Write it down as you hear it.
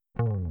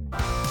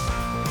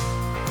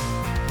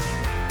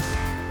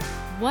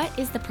What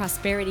is the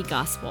prosperity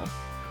gospel?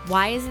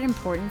 Why is it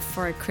important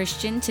for a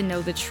Christian to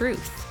know the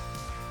truth?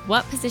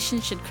 What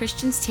position should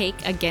Christians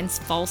take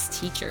against false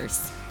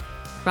teachers?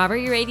 Robert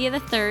Uradia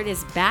III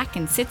is back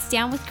and sits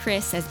down with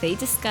Chris as they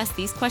discuss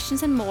these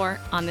questions and more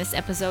on this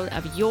episode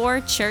of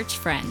Your Church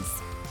Friends.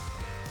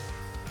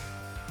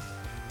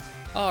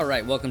 All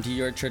right, welcome to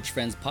Your Church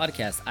Friends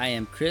podcast. I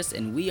am Chris,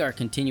 and we are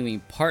continuing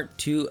part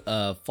 2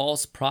 of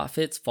false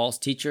prophets, false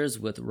teachers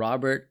with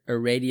Robert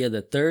Uradia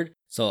III.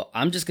 So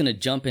I'm just going to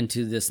jump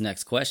into this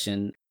next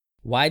question.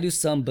 Why do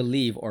some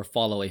believe or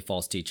follow a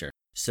false teacher?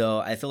 So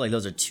I feel like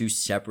those are two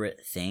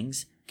separate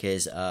things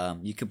because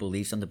you could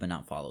believe something but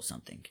not follow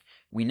something.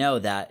 We know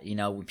that,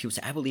 when people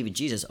say, I believe in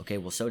Jesus, okay,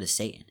 well, so does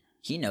Satan.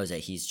 He knows that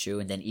he's true,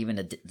 and then even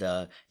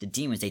the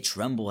demons, they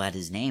tremble at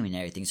his name and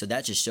everything. So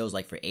that just shows,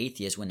 like, for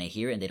atheists, when they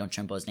hear it and they don't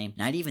tremble at his name,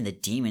 not even the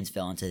demons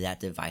fell into that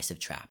divisive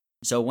trap.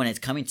 So when it's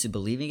coming to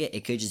believing it,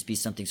 it could just be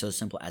something so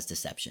simple as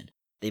deception.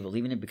 They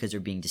believe in it because they're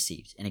being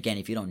deceived. And again,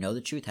 if you don't know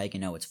the truth, how you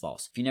can know it's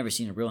false? If you've never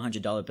seen a real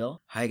 $100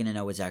 bill, how are you going to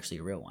know it's actually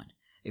a real one?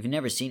 If you've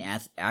never seen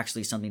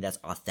actually something that's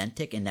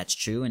authentic and that's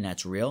true and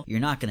that's real,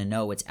 you're not going to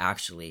know it's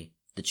actually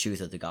the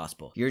truth of the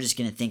gospel. You're just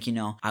going to think,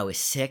 I was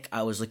sick,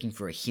 I was looking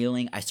for a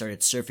healing, I started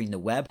surfing the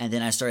web, and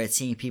then I started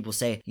seeing people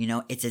say,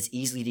 it's as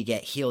easily to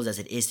get healed as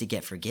it is to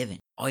get forgiven.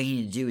 All you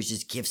need to do is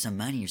just give some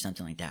money or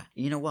something like that.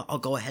 You know what? I'll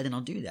go ahead and I'll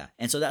do that.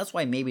 And so that's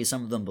why maybe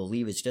some of them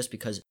believe it's just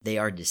because they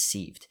are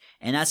deceived.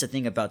 And that's the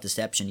thing about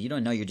deception. You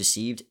don't know you're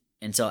deceived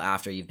until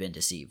after you've been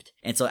deceived.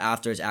 Until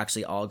after it's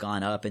actually all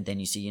gone up, and then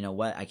you see,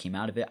 I came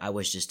out of it, I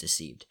was just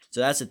deceived.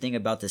 So that's the thing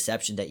about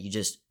deception, that you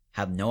just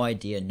have no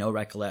idea, no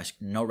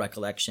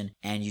recollection,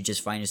 and you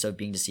just find yourself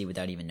being deceived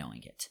without even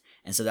knowing it.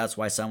 And so that's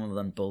why some of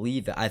them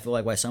believe it. I feel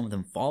like why some of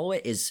them follow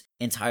it is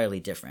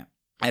entirely different.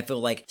 I feel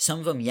like some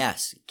of them,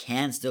 yes,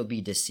 can still be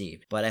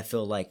deceived, but I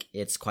feel like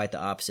it's quite the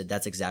opposite.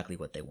 That's exactly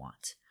what they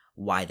want,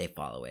 why they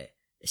follow it.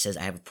 It says,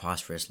 I have a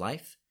prosperous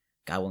life.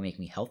 God will make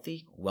me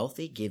healthy,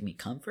 wealthy, give me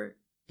comfort.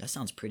 That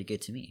sounds pretty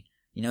good to me.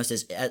 It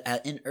says,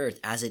 in earth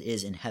as it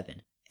is in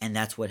heaven. And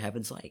that's what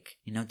heaven's like.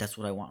 That's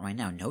what I want right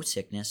now. No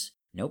sickness,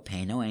 no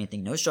pain, no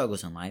anything, no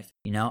struggles in life.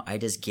 I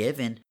just give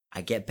and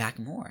I get back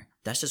more.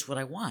 That's just what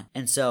I want.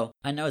 And so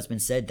I know it's been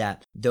said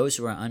that those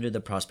who are under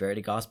the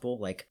prosperity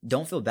gospel,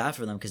 don't feel bad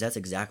for them because that's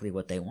exactly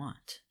what they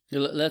want.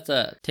 Let's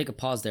take a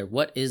pause there.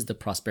 What is the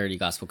prosperity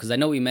gospel? Because I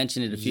know we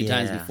mentioned it a few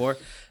times before.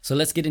 So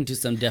let's get into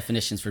some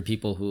definitions for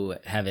people who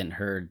haven't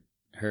heard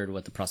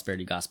what the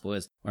prosperity gospel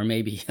is, or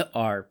maybe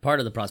are part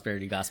of the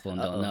prosperity gospel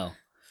and don't know.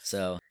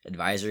 So,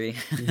 advisory,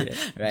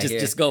 right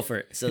just go for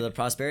it. So the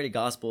prosperity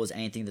gospel is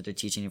anything that they're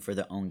teaching you for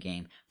their own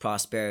gain.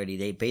 Prosperity,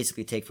 they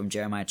basically take from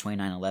Jeremiah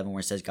 29:11,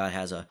 where it says God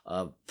has a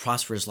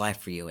prosperous life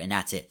for you, and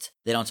that's it.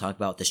 They don't talk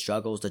about the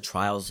struggles, the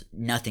trials,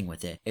 nothing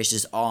with it. It's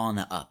just all on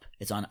the up.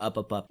 It's on up,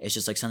 up, up. It's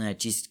just like something that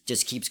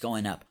just keeps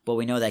going up. But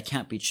we know that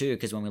can't be true,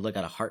 because when we look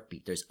at a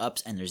heartbeat, there's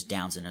ups and there's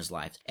downs in his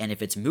life. And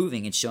if it's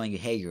moving, it's showing you,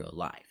 hey, you're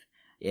alive.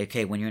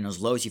 Okay, when you're in those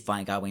lows, you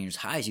find God. When you're in those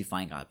highs, you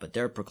find God. But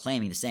they're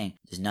proclaiming the saying,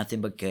 there's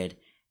nothing but good.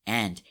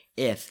 And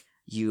if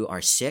you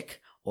are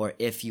sick or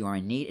if you are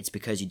in need, it's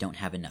because you don't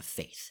have enough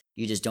faith.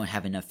 You just don't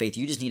have enough faith.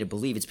 You just need to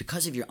believe. It's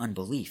because of your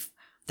unbelief.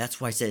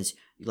 That's why it says,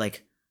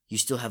 you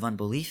still have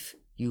unbelief?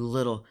 You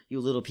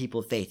little people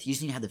of faith. You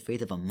just need to have the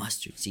faith of a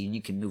mustard seed and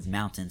you can move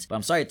mountains. But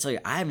I'm sorry to tell you,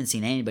 I haven't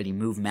seen anybody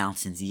move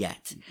mountains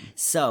yet.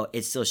 So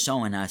it's still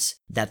showing us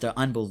that their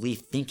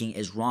unbelief thinking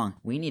is wrong.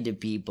 We need to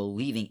be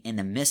believing in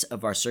the midst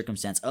of our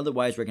circumstance.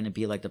 Otherwise, we're going to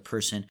be like the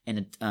person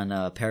in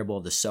a parable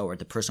of the sower,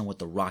 the person with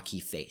the rocky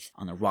faith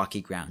on the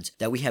rocky grounds.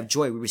 That we have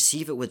joy, we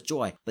receive it with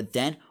joy. But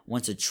then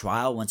once a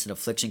trial, once an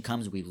affliction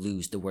comes, we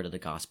lose the word of the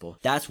gospel.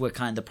 That's what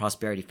kind of the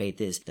prosperity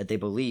faith is, that they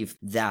believe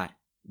that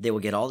they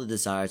will get all the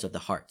desires of the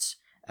hearts,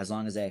 as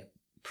long as they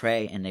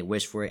pray and they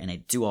wish for it and they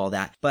do all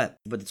that. But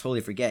what they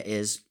totally forget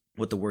is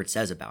what the word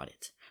says about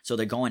it. So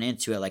they're going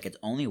into it like it's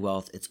only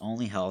wealth, it's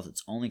only health,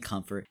 it's only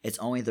comfort, it's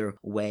only their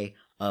way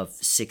of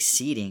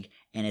succeeding,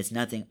 and it's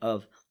nothing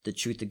of the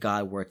truth of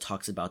God, where it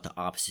talks about the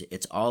opposite.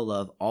 It's all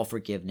love, all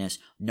forgiveness,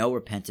 no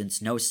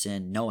repentance, no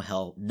sin, no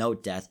hell, no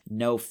death,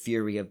 no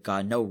fury of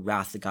God, no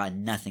wrath of God,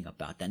 nothing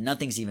about that.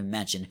 Nothing's even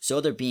mentioned.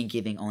 So they're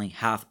giving only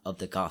half of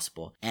the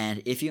gospel.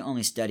 And if you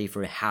only study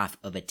for half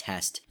of a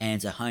test, and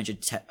it's a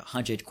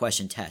 100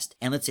 question test,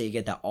 and let's say you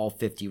get that all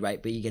 50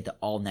 right, but you get the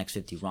all next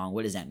 50 wrong,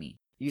 what does that mean?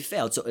 You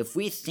failed. So if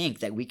we think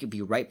that we could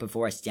be right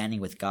before our standing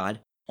with God,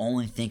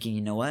 only thinking,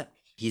 you know what?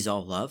 He's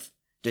all love.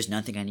 There's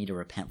nothing I need to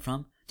repent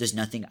from. There's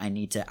nothing I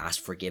need to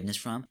ask forgiveness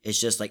from. It's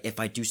just like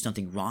if I do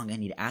something wrong, I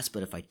need to ask.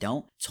 But if I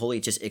don't, totally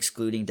just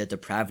excluding the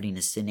depravity and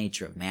the sin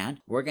nature of man,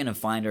 we're going to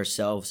find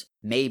ourselves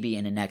maybe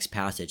in the next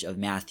passage of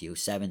Matthew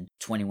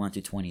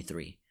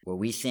 7:21-23, where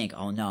we think,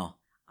 oh no,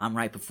 I'm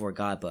right before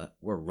God, but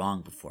we're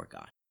wrong before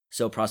God.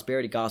 So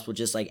prosperity gospel,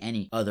 just like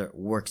any other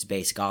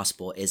works-based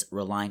gospel, is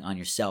relying on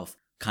yourself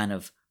kind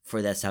of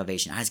for that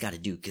salvation. I just got to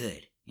do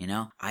good,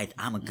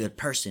 I'm a good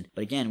person.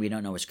 But again, we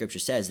don't know what scripture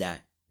says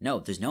that. No,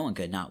 there's no one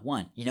good, not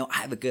one. I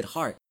have a good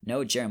heart.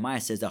 No,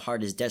 Jeremiah says the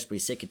heart is desperately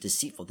sick and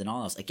deceitful than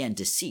all else. Again,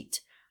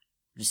 deceit.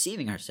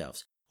 Deceiving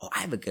ourselves. Oh, I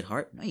have a good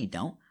heart. No, you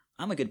don't.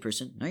 I'm a good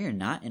person. No, you're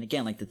not. And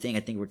again, like the thing, I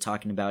think we're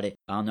talking about it,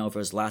 I don't know if it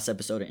was last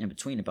episode or in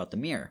between, about the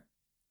mirror.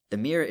 The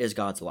mirror is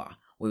God's law.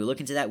 When we look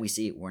into that, we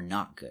see we're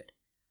not good.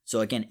 So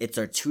again, it's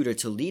our tutor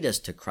to lead us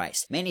to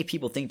Christ. Many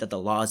people think that the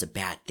law is a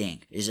bad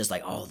thing. It's just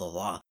like, oh, the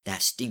law,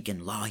 that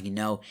stinking law,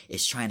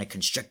 is trying to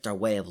constrict our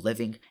way of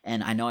living.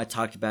 And I know I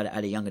talked about it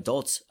at a young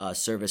adults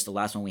service, the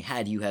last one we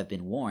had, You Have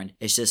Been Warned.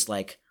 It's just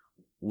like,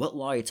 what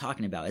law are you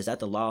talking about? Is that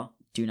the law,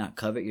 do not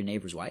covet your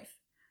neighbor's wife?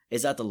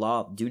 Is that the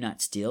law, do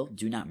not steal,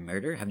 do not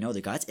murder, have no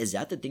other gods? Is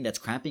that the thing that's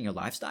cramping your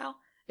lifestyle?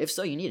 If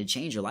so, you need to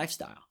change your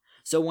lifestyle.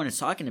 So when it's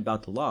talking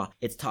about the law,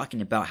 it's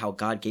talking about how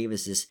God gave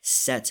us this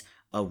set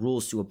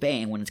rules to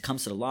obey, and when it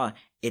comes to the law,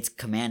 it's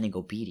commanding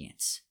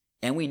obedience.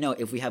 And we know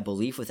if we have a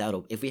belief without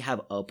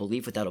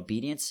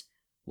obedience,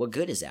 what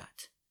good is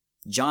that?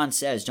 John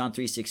says, John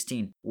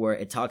 3:16, where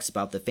it talks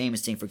about the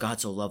famous thing, for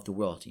God so loved the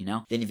world,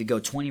 Then if you go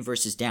 20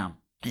 verses down,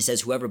 it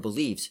says, whoever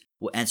believes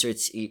will enter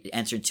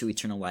into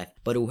eternal life,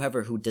 but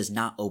who does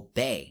not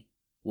obey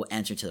will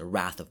enter into the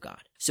wrath of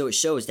God. So it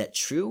shows that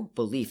true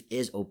belief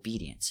is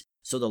obedience.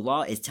 So the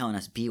law is telling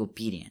us, be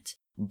obedient.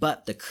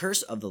 But the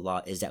curse of the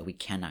law is that we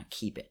cannot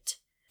keep it.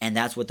 And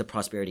that's what the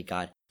prosperity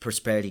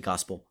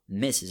gospel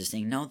misses, is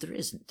saying, no, there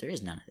is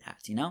none of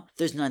that,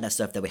 There's none of that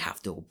stuff that we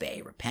have to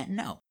obey, repent,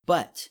 no.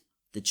 But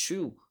the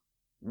true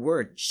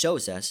word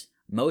shows us,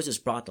 Moses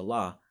brought the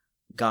law,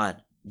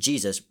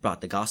 Jesus brought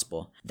the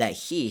gospel, that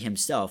he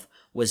himself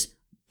was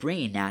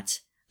bringing that.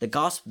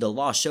 The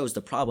law shows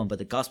the problem, but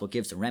the gospel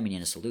gives the remedy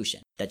and a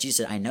solution. That Jesus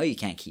said, I know you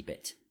can't keep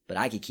it, but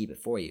I can keep it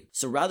for you.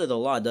 So rather, the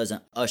law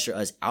doesn't usher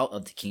us out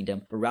of the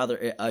kingdom, but rather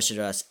it ushers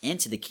us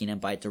into the kingdom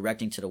by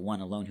directing to the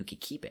one alone who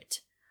could keep it.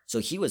 So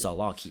he was a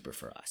law keeper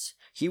for us.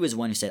 He was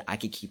one who said, I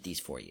could keep these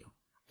for you.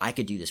 I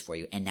could do this for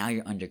you. And now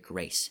you're under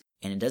grace.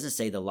 And it doesn't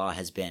say the law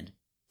has been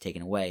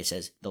taken away. It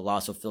says the law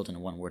is fulfilled in the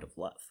one word of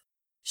love.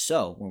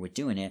 So when we're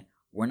doing it,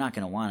 we're not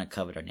going to want to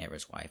covet our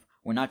neighbor's wife.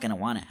 We're not going to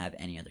want to have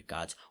any other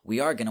gods. We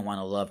are going to want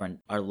to love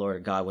our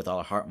Lord God with all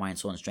our heart, mind,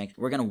 soul, and strength.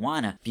 We're going to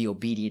want to be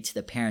obedient to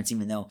the parents,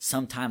 even though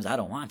sometimes I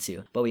don't want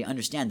to. But we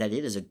understand that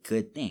it is a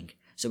good thing.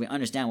 So we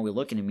understand when we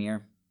look in the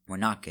mirror, we're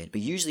not good. But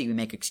usually we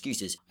make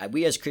excuses.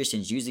 We as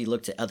Christians usually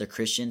look to other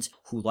Christians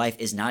whose life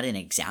is not an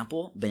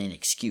example, but an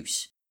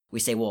excuse.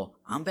 We say, well,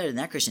 I'm better than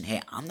that Christian.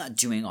 Hey, I'm not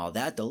doing all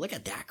that, though. Look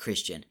at that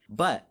Christian.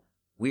 But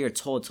we are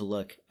told to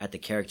look at the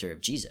character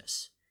of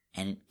Jesus.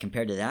 And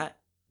compared to that,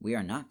 we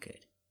are not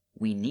good.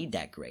 We need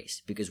that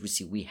grace because we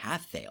see we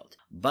have failed.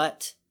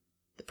 But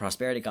the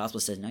prosperity gospel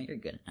says, no, you're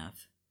good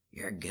enough.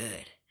 You're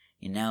good.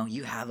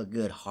 You have a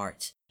good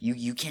heart.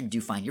 You can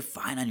do fine. You're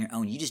fine on your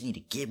own. You just need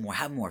to give more,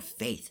 have more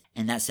faith.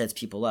 And that sets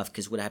people off,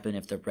 because what happens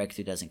if their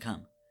breakthrough doesn't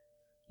come?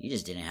 You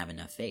just didn't have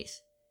enough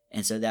faith.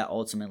 And so that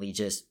ultimately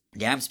just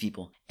damns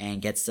people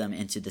and gets them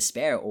into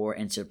despair or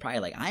into pride,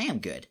 like, I am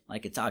good.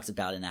 Like it talks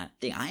about in that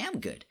thing, I am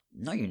good.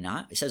 No, you're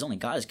not. It says only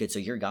God is good, so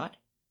you're God?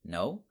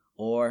 No.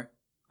 Or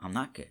I'm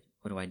not good.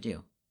 What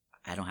do?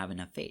 I don't have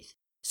enough faith.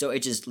 So it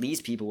just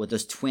leaves people with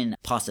those twin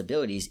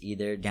possibilities,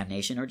 either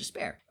damnation or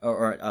despair,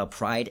 or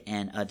pride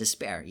and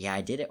despair. Yeah,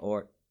 I did it,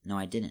 or no,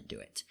 I didn't do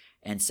it.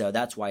 And so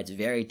that's why it's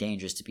very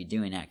dangerous to be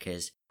doing that,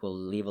 because we'll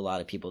leave a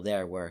lot of people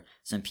there where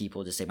some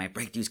people just say, my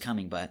breakthrough's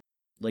coming, but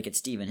look at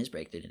Stephen, his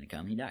breakthrough didn't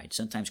come, he died.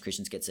 Sometimes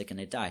Christians get sick and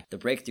they die. The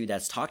breakthrough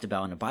that's talked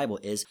about in the Bible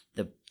is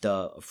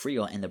the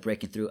freeing and the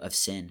breaking through of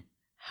sin,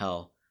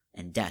 hell,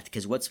 and death.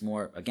 Because what's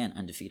more, again,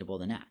 undefeatable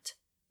than that?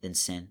 Than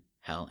sin,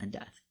 hell, and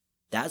death.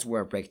 That's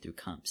where a breakthrough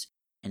comes.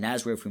 And that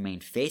is where if we remain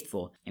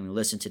faithful and we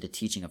listen to the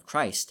teaching of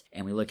Christ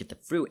and we look at the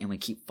fruit and we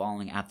keep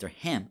following after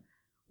him,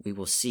 we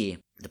will see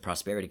the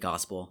prosperity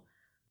gospel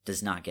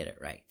does not get it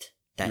right.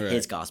 That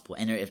his gospel.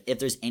 And if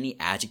there's any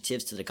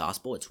adjectives to the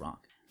gospel, it's wrong.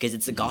 Because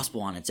it's the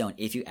gospel on its own.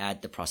 If you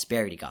add the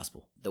prosperity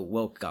gospel, the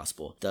woke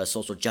gospel, the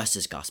social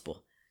justice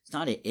gospel, it's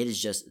not it. It is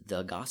just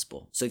the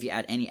gospel. So if you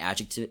add any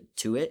adjective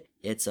to it,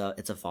 it's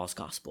a false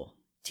gospel.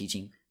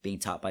 Teaching being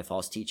taught by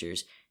false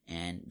teachers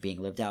and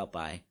being lived out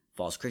by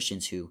false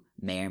Christians who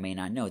may or may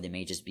not know. They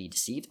may just be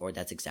deceived, or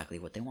that's exactly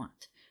what they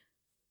want.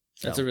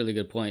 So. That's a really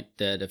good point,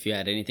 that if you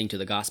add anything to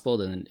the gospel,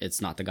 then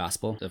it's not the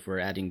gospel. If we're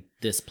adding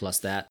this plus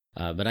that.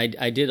 But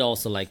I did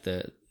also like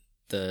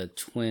the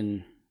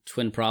twin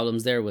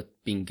problems there with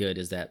being good,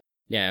 is that,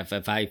 yeah,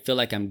 if I feel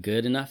like I'm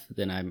good enough,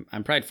 then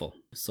I'm prideful.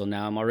 So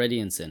now I'm already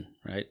in sin,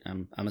 right?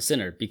 I'm a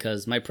sinner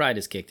because my pride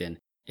is kicked in.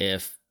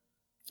 If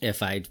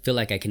I feel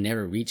like I can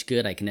never reach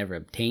good, I can never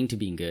obtain to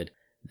being good,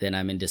 then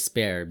I'm in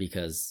despair,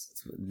 because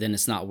then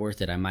it's not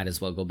worth it. I might as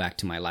well go back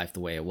to my life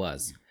the way it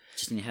was.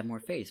 Just need to have more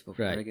faith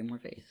before I get more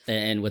faith.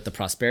 And with the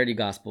prosperity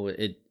gospel,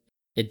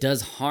 it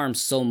does harm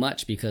so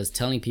much, because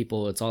telling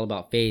people it's all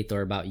about faith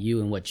or about you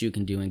and what you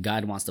can do and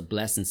God wants to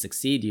bless and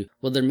succeed you,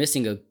 well, they're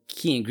missing a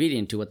key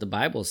ingredient to what the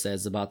Bible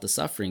says about the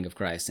suffering of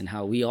Christ and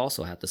how we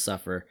also have to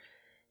suffer.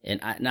 And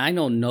I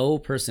know no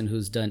person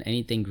who's done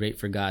anything great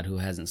for God who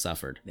hasn't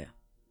suffered. Yeah.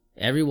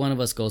 Every one of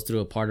us goes through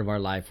a part of our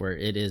life where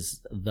it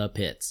is the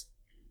pits.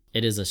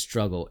 It is a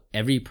struggle.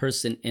 Every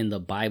person in the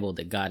Bible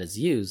that God has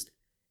used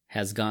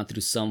has gone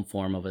through some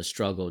form of a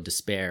struggle,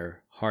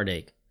 despair,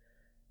 heartache.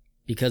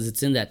 because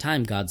it's in that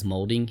time God's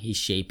molding, he's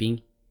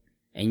shaping,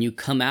 and you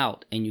come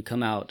out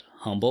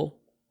humble.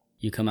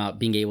 You come out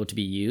being able to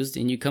be used,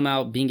 and you come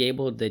out being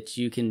able that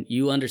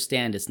you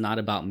understand it's not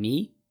about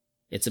me,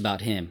 it's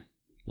about him.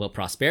 What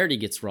prosperity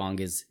gets wrong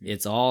is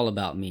it's all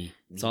about me.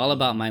 It's all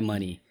about my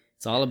money.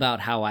 It's all about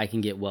how I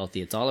can get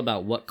wealthy. It's all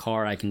about what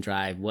car I can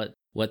drive, what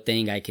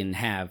thing I can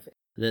have.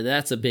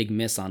 That's a big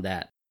miss on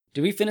that.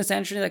 Did we finish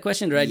answering that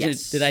question?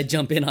 Did I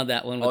jump in on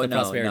that one with the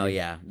prosperity? No,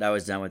 yeah, that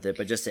was done with it.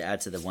 But just to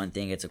add to the one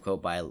thing, it's a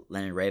quote by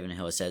Leonard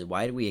Ravenhill. It says,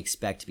 "Why do we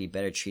expect to be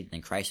better treated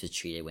than Christ was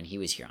treated when he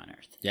was here on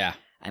earth?" Yeah.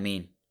 I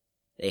mean,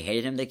 they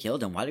hated him, they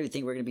killed him. Why do we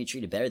think we're going to be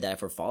treated better than that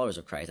if we're followers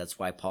of Christ? That's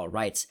why Paul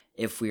writes,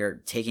 if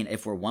we're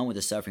one with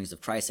the sufferings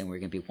of Christ, then we're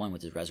going to be one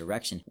with his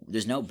resurrection.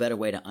 There's no better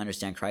way to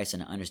understand Christ than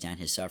to understand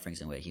his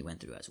sufferings and what he went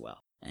through as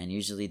well. And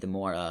usually the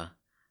more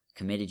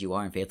committed you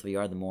are and faithful you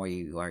are, the more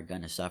you are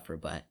going to suffer.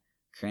 But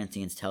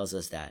Corinthians tells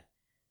us that,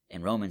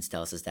 and Romans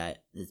tells us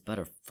that it's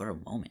but for a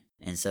moment.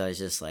 And so it's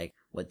just like,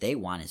 what they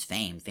want is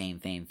fame,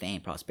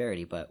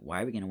 prosperity. But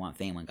why are we going to want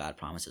fame when God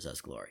promises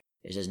us glory?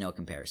 There's just no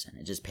comparison.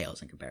 It just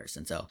pales in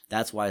comparison. So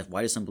that's why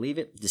do some believe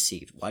it?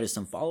 Deceived. Why do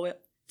some follow it?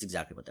 It's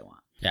exactly what they want.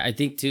 Yeah, I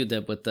think too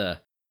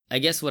that I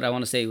guess what I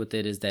want to say with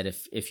it is that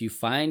if you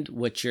find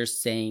what you're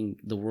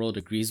saying, the world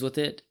agrees with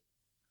it,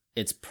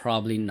 it's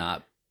probably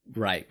not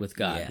right with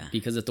God. Yeah.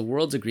 Because if the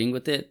world's agreeing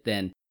with it,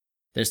 then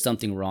there's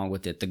something wrong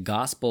with it. The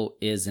gospel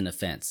is an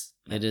offense.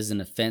 It is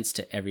an offense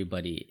to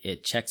everybody.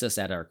 It checks us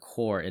at our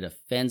core. It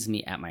offends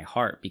me at my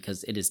heart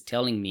because it is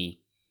telling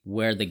me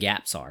where the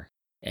gaps are.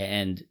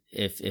 And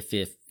if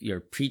you're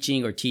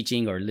preaching or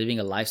teaching or living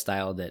a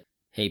lifestyle that,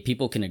 hey,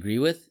 people can agree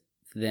with,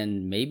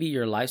 then maybe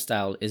your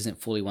lifestyle isn't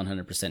fully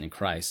 100% in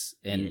Christ.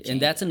 And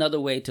that's another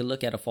way to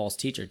look at a false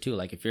teacher too.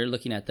 Like if you're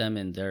looking at them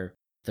and they're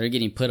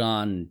getting put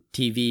on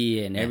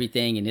TV and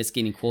everything, and it's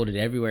getting quoted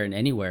everywhere and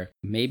anywhere,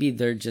 maybe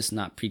they're just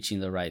not preaching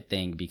the right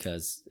thing,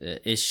 because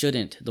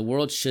the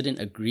world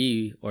shouldn't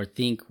agree or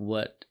think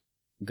what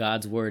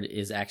God's word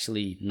is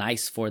actually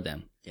nice for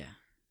them. Yeah.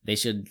 They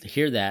should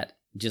hear that,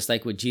 just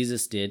like what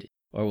Jesus did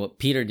or what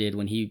Peter did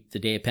the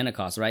day of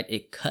Pentecost, right?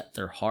 It cut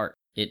their heart.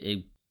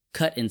 It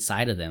cut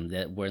inside of them,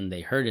 that when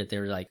they heard it, they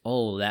were like,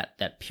 oh,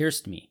 that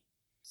pierced me.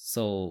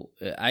 So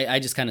I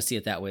just kind of see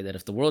it that way, that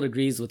if the world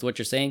agrees with what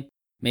you're saying,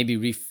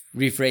 maybe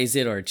rephrase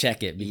it or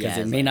check it, because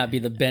it may not be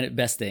the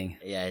best thing.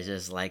 Yeah, it's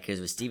just like, because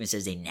what Stephen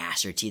says, they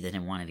gnashed their teeth at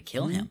him, wanted to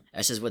kill him.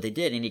 That's just what they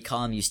did. And he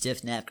called them, you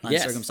stiff-necked,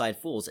 uncircumcised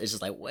fools. It's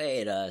just like,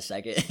 wait a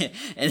second.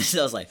 And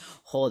so I was like,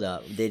 hold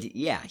up.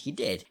 He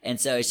did.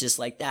 And so it's just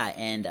like that.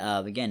 And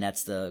again,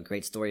 that's the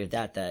great story of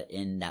that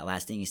in that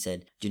last thing he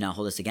said, do not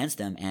hold us against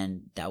them.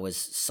 And that was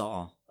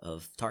Saul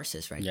of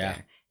Tarsus right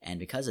there. And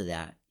because of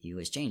that, he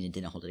was changed and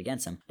didn't hold it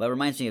against him. But it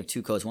reminds me of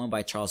two quotes, one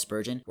by Charles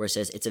Spurgeon, where it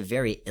says, it's a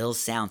very ill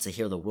sound to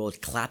hear the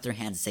world clap their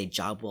hands and say,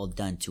 job well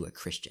done to a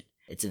Christian.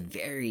 It's a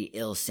very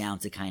ill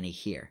sound to kind of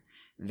hear.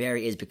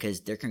 Very is,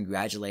 because they're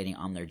congratulating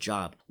on their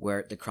job,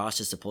 where the cross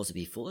is supposed to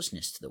be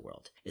foolishness to the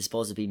world. It's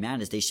supposed to be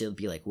madness. They should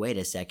be like, wait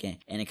a second.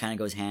 And it kind of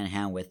goes hand in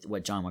hand with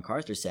what John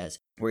MacArthur says,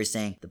 where he's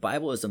saying the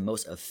Bible is the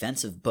most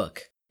offensive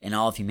book in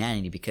all of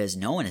humanity, because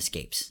no one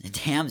escapes.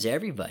 It damns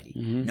everybody.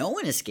 Mm-hmm. No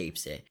one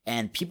escapes it.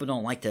 And people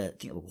don't like to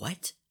think,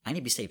 what? I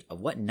need to be saved.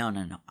 What? No.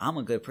 I'm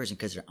a good person,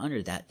 because they're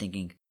under that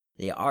thinking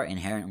they are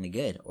inherently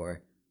good, or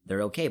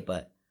they're okay,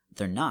 but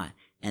they're not.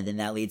 And then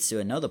that leads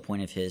to another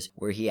point of his,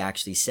 where he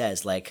actually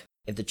says, like,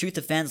 if the truth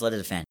offends, let it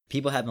offend.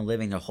 People have been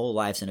living their whole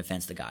lives in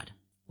offense to God.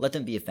 Let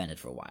them be offended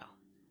for a while.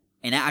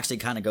 And that actually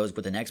kind of goes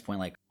with the next point,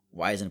 like,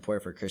 why is it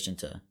important for a Christian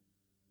to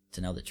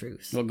know the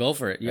truth? Well, go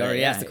for it. You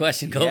already asked the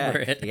question. Go for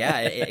it.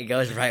 It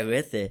goes right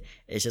with it.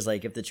 It's just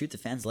like, if the truth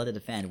offends, let it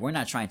offend. We're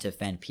not trying to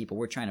offend people.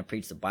 We're trying to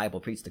preach the Bible,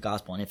 preach the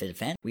gospel. And if it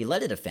offends, we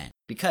let it offend.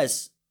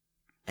 Because,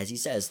 as he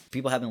says,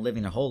 people have been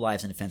living their whole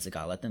lives in offense to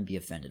God. Let them be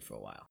offended for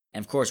a while.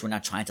 And of course, we're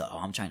not trying to,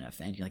 I'm trying to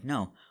offend. You're like,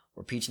 no,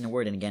 we're preaching the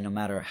word. And again, no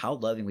matter how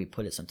loving we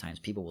put it, sometimes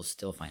people will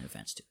still find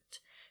offense to it.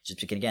 Just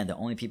because, again, the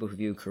only people who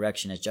view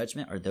correction as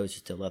judgment are those who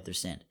still love their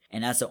sin.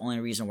 And that's the only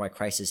reason why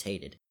Christ is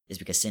hated, is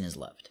because sin is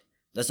loved.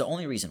 That's the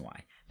only reason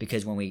why.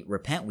 Because when we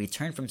repent, we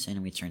turn from sin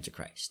and we turn to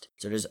Christ.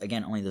 So there's,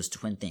 again, only those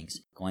twin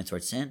things, going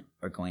towards sin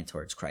or going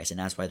towards Christ. And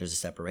that's why there's a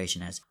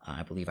separation, as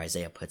I believe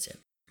Isaiah puts it.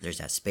 There's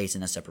that space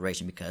and that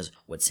separation because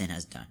what sin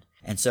has done.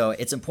 And so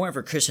it's important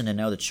for a Christian to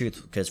know the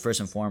truth, because first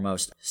and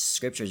foremost,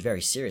 Scripture is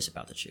very serious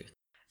about the truth.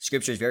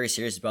 Scripture is very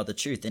serious about the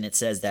truth, and it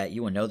says that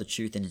you will know the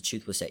truth and the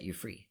truth will set you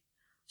free.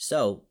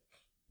 So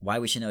why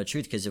we should know the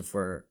truth? Because if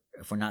we're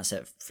not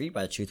set free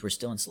by the truth, we're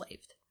still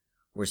enslaved.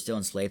 We're still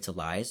enslaved to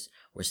lies.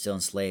 We're still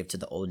enslaved to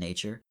the old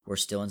nature. We're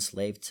still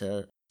enslaved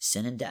to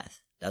sin and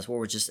death. That's what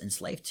we're just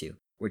enslaved to.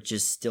 We're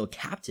just still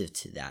captive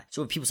to that.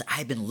 So when people say,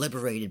 I've been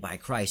liberated by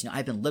Christ,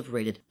 I've been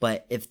liberated,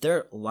 but if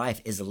their life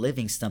is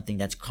living something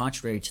that's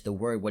contrary to the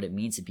word, what it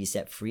means to be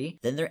set free,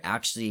 then they're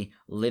actually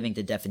living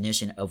the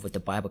definition of what the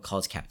Bible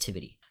calls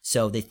captivity.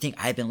 So they think,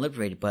 I've been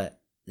liberated,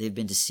 but they've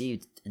been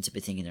deceived into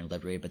thinking they're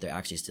liberated, but they're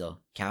actually still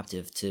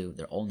captive to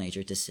their old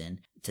nature, to sin,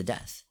 to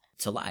death,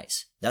 to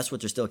lies. That's what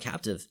they're still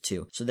captive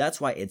to. So that's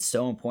why it's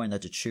so important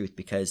that the truth,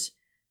 because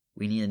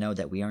We need to know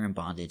that we are in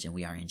bondage and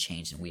we are in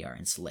chains and we are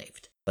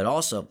enslaved. But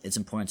also, it's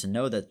important to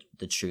know that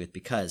the truth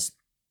because,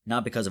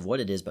 not because of what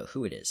it is, but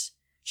who it is.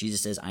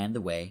 Jesus says, I am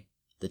the way,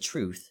 the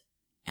truth,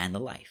 and the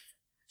life.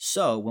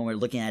 So when we're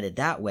looking at it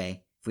that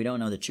way, if we don't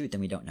know the truth,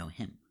 then we don't know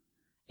him.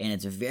 And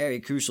it's very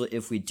crucial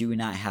if we do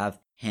not have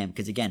him.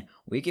 Because again,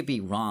 we could be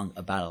wrong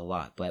about a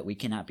lot, but we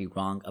cannot be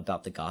wrong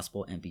about the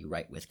gospel and be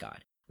right with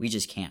God. We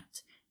just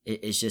can't.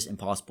 It's just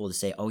impossible to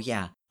say, oh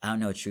yeah, I don't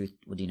know truth.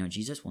 Well, do you know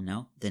Jesus? Well,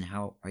 no. Then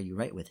how are you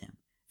right with him?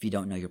 If you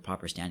don't know your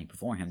proper standing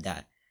before him,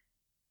 that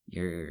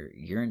you're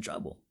in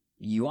trouble.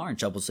 You are in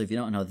trouble. So if you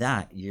don't know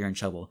that, you're in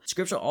trouble.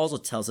 Scripture also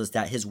tells us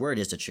that his word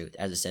is the truth.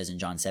 As it says in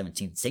John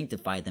 17,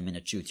 sanctify them in the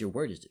truth. Your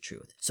word is the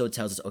truth. So it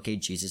tells us, okay,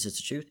 Jesus is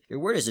the truth. Your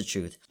word is the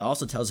truth. It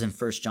also tells in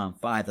 1 John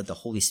 5 that the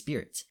Holy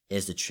Spirit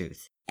is the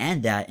truth.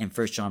 And that in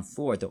 1 John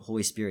 4, the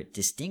Holy Spirit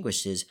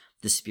distinguishes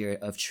the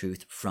spirit of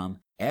truth from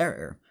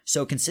error.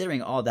 So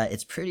considering all that,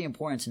 it's pretty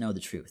important to know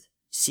the truth.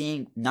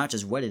 Seeing not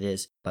just what it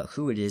is, but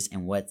who it is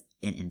and what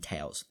it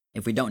entails.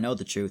 If we don't know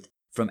the truth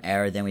from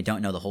error, then we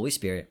don't know the Holy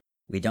Spirit.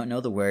 We don't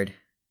know the word,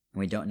 and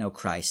we don't know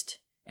Christ,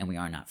 and we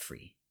are not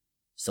free.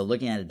 So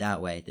looking at it that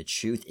way, the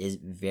truth is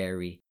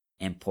very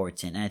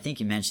important. And I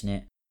think you mentioned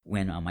it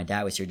when my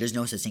dad was here. There's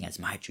no such thing as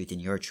my truth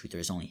and your truth.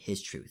 There is only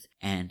his truth.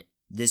 And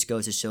this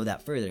goes to show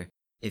that further.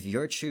 If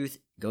your truth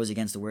goes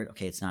against the word,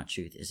 okay, it's not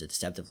truth. It's a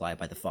deceptive lie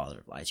by the father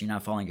of lies. You're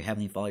not following your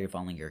heavenly father. You're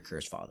following your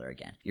accursed father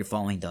again. You're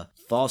following the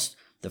false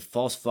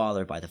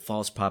father by the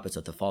false prophets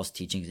of the false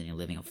teachings, and you're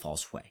living a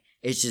false way.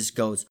 It just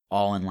goes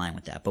all in line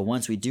with that. But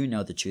once we do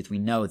know the truth, we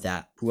know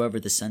that whoever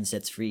the Son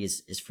sets free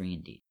is free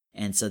indeed.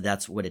 And so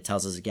that's what it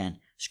tells us again.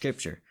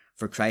 Scripture.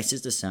 For Christ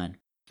is the Son.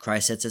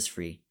 Christ sets us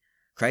free.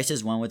 Christ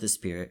is one with the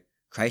Spirit.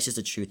 Christ is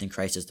the truth, and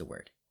Christ is the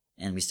Word.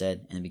 And we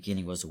said, in the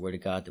beginning was the Word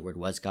of God. The Word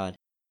was God.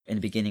 In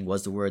the beginning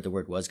was the Word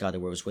was God. The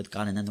Word was with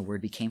God. And then the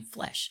Word became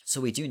flesh. So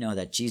we do know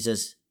that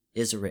Jesus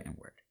is a written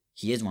Word.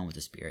 He is one with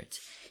the Spirit.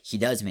 He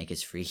does make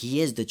us free.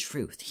 He is the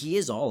truth. He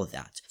is all of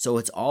that. So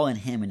it's all in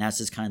him, and that's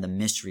just kind of the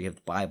mystery of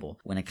the Bible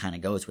when it kind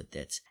of goes with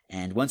it.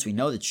 And once we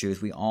know the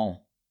truth, we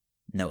all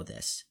know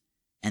this.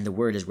 And the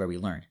word is where we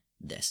learn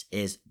this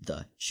is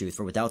the truth.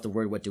 For without the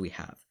word, what do we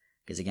have?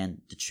 Because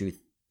again, the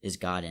truth is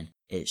God, and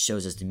it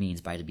shows us the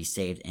means by to be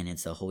saved, and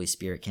it's the Holy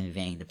Spirit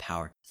conveying the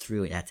power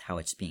through it. That's how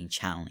it's being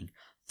channeling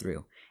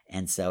through.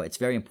 And so it's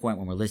very important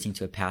when we're listening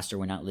to a pastor,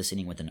 we're not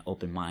listening with an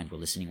open mind, we're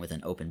listening with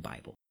an open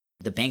Bible.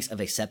 The banks of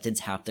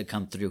acceptance have to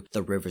come through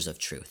the rivers of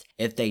truth.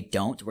 If they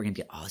don't, we're going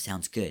to be, oh, it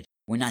sounds good.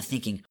 We're not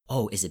thinking,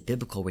 oh, is it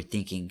biblical? We're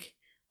thinking,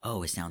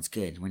 oh, it sounds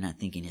good. We're not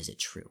thinking, is it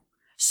true?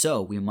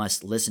 So we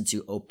must listen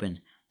to open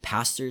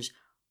pastors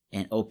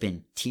and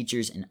open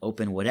teachers and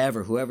open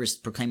whatever, whoever's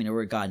proclaiming the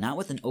word of God, not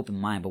with an open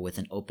mind, but with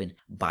an open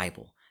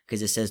Bible.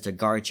 Because it says to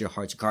guard your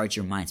hearts, guard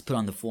your minds, put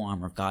on the full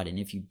armor of God. And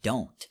if you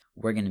don't,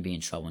 we're going to be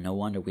in trouble. No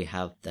wonder we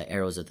have the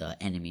arrows of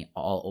the enemy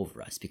all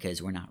over us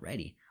because we're not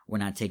ready. We're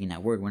not taking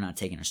that word. We're not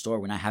taking a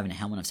sword. We're not having a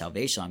helmet of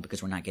salvation on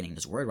because we're not getting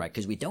this word right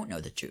because we don't know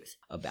the truth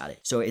about it.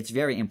 So it's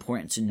very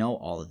important to know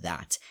all of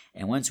that.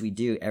 And once we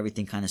do,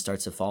 everything kind of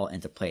starts to fall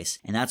into place.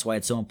 And that's why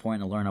it's so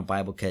important to learn our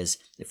Bible, because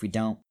if we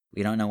don't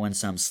know when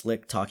some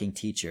slick talking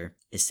teacher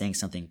is saying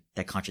something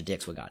that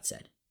contradicts what God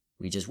said.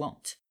 We just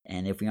won't.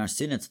 And if we aren't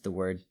students of the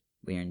word,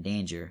 we are in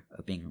danger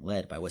of being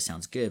led by what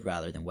sounds good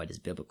rather than what is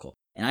biblical.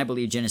 And I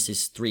believe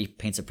Genesis 3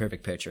 paints a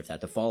perfect picture of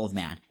that. The fall of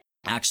man.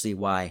 Actually,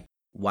 why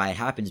it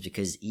happens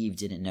because Eve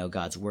didn't know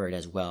God's word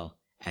as well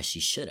as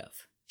she should have.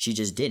 She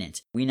just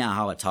didn't. We know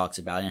how it talks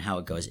about it and how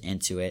it goes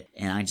into it.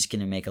 And I'm just going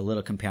to make a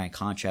little compare and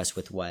contrast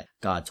with what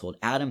God told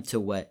Adam to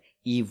what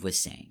Eve was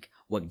saying.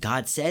 What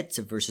God said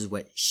to versus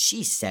what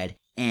she said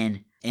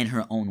and in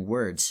her own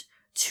words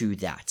to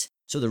that.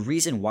 So the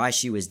reason why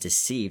she was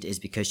deceived is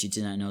because she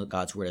did not know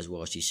God's word as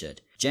well as she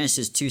should.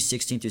 Genesis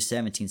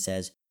 2:16-17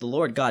 says, The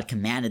Lord God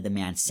commanded the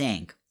man,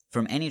 saying,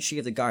 From any tree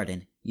of the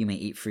garden you may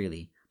eat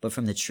freely, but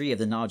from the tree of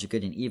the knowledge of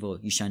good and evil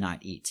you shall not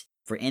eat.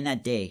 For in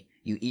that day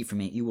you eat from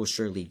it, you will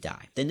surely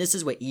die. Then this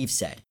is what Eve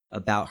said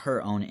about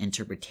her own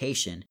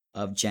interpretation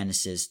of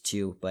Genesis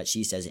 2, but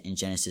she says it in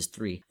Genesis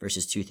 3,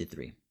 verses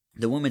 2-3.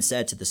 The woman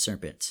said to the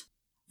serpent,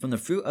 From the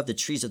fruit of the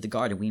trees of the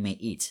garden we may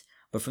eat,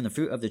 but from the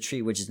fruit of the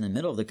tree which is in the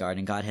middle of the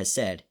garden God has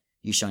said,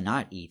 You shall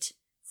not eat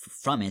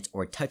from it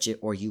or touch it,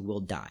 or you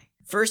will die.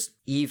 First,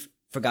 Eve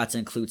forgot to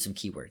include some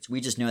keywords. We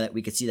just know that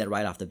we could see that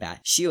right off the bat.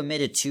 She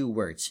omitted 2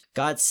 words.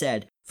 God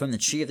said, From the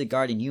tree of the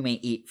garden you may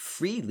eat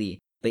freely,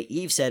 but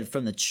Eve said,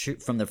 From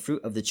the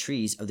fruit of the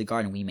trees of the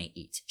garden we may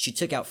eat. She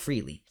took out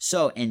freely.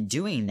 So in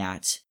doing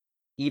that,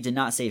 Eve did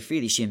not say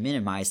freely. She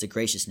minimized the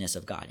graciousness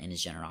of God and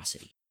his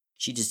generosity.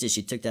 She just did.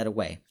 She took that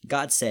away.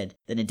 God said,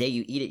 Then the day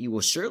you eat it, you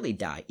will surely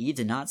die. Eve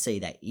did not say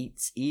that.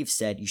 Eve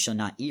said, You shall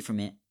not eat from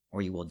it,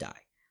 or you will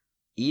die.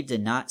 Eve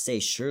did not say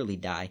surely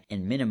die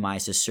and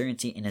minimize the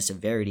certainty and the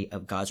severity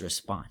of God's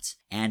response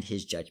and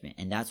his judgment.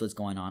 And that's what's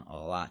going on a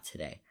lot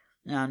today.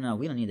 No,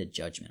 we don't need the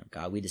judgment of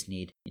God. We just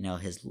need,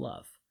 his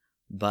love.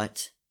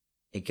 But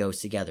it goes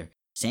together.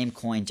 Same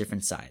coin,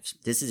 different sides.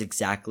 This is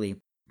exactly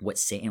what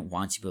Satan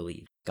wants you to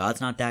believe.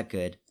 God's not that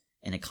good,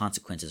 and the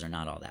consequences are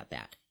not all that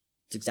bad.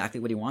 It's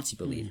exactly what he wants you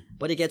to believe.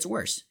 But it gets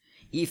worse.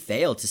 Eve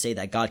failed to say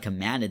that God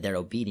commanded their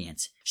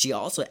obedience. She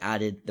also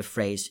added the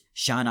phrase,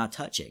 shall not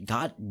touch it.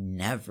 God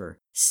never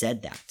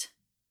said that.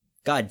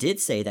 God did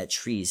say that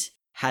trees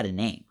had a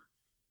name,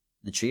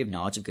 the tree of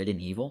knowledge of good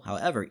and evil.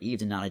 However, Eve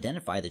did not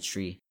identify the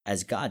tree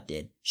as God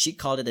did. She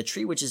called it a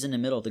tree which is in the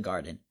middle of the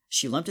garden.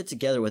 She lumped it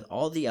together with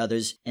all the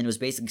others and was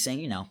basically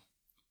saying,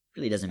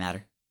 really doesn't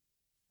matter.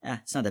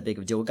 It's not that big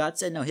of a deal. What God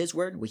said, no, his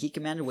word, what he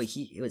commanded,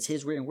 it was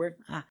his written word.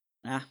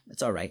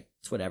 It's all right.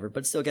 It's whatever.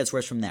 But it still gets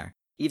worse from there.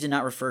 Eve did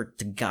not refer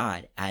to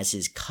God as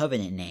his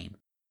covenant name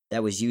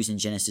that was used in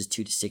Genesis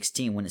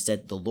 2-16 when it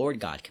said the Lord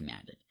God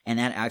commanded. And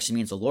that actually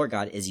means the Lord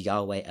God is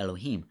Yahweh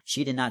Elohim.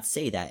 She did not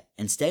say that.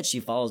 Instead, she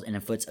follows in the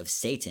footsteps of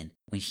Satan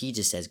when he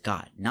just says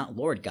God, not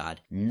Lord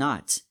God,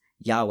 not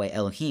Yahweh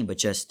Elohim, but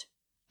just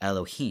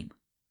Elohim.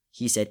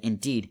 He said,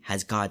 indeed,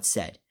 has God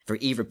said. For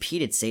Eve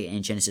repeated Satan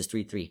in Genesis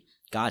 3:3.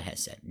 God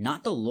has said,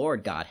 not the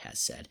Lord God has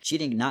said. She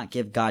did not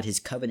give God his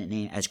covenant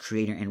name as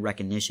creator in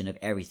recognition of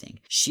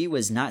everything. She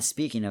was not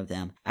speaking of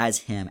them as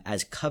him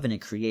as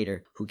covenant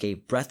creator who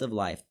gave breath of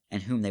life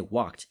and whom they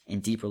walked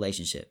in deep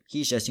relationship.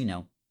 He's just,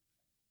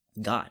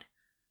 God.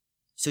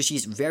 So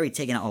she's very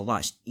taken out a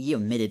lot. She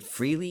omitted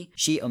freely,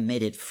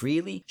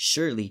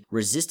 surely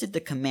resisted the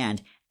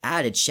command,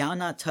 added shall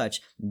not touch,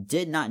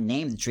 did not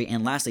name the tree,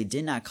 and lastly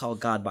did not call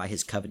God by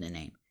his covenant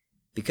name.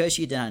 Because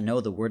she did not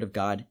know the word of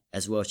God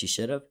as well as she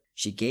should have,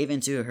 she gave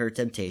into her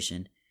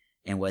temptation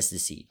and was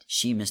deceived.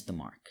 She missed the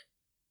mark.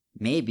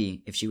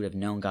 Maybe if she would have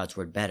known God's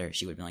word better,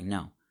 she would have been like,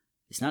 no,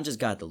 it's not just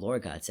God, the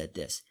Lord God said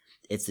this.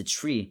 It's the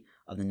tree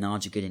of the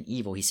knowledge of good and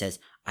evil. He says,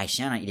 I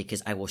shall not eat it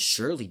because I will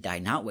surely die,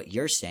 not what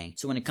you're saying.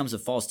 So when it comes to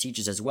false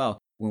teachers as well,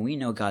 when we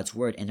know God's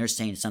word and they're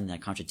saying something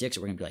that contradicts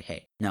it, we're going to be like,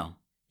 hey, no,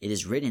 it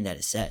is written that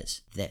it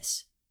says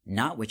this.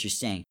 Not what you're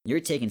saying. You're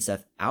taking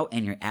stuff out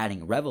and you're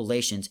adding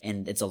revelations,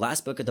 and it's the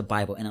last book of the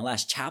Bible and the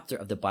last chapter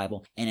of the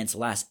Bible and its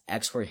last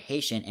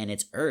exhortation and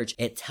its urge.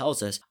 It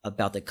tells us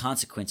about the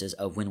consequences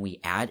of when we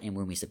add and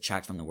when we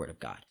subtract from the word of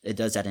God. It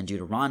does that in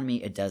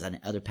Deuteronomy. It does that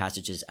in other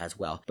passages as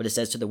well. But it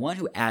says, to the one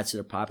who adds to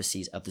the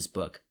prophecies of this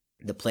book,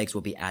 the plagues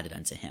will be added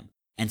unto him.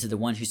 And to the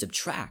one who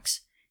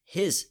subtracts,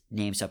 his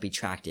name shall be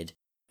subtracted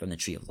from the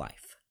tree of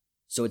life.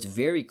 So it's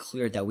very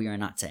clear that we are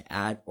not to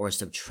add or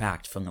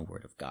subtract from the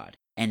word of God.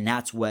 And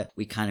that's what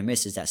we kind of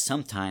miss, is that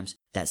sometimes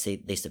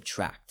they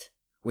subtract.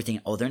 We're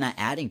thinking, they're not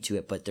adding to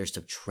it, but they're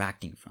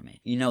subtracting from it.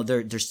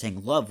 They're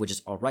saying love, which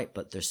is all right,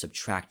 but they're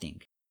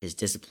subtracting his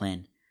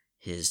discipline,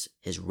 his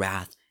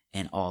wrath,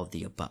 and all of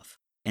the above.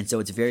 And so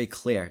it's very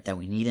clear that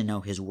we need to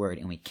know his word,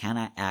 and we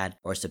cannot add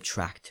or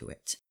subtract to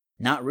it.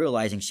 Not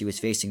realizing she was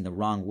facing the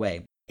wrong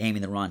way,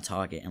 aiming the wrong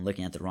target, and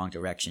looking at the wrong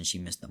direction, she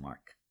missed the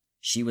mark.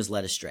 She was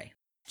led astray.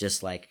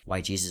 Just like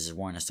why Jesus has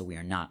warned us so we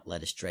are not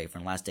led astray. For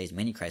in the last days,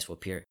 many Christ will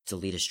appear to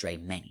lead astray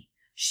many.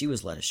 She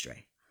was led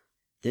astray.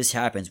 This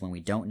happens when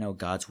we don't know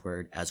God's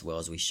word as well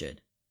as we should.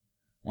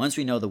 Once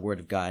we know the word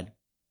of God,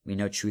 we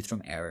know truth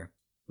from error.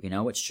 We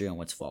know what's true and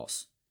what's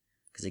false.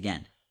 Because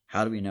again,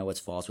 how do we know what's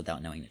false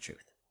without knowing the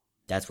truth?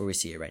 That's where we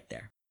see it right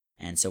there.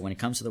 And so when it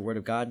comes to the word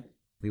of God,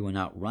 we will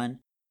not run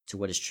to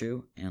what is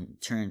true and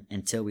turn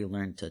until we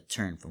learn to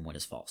turn from what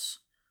is false.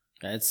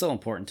 It's so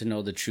important to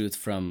know the truth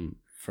from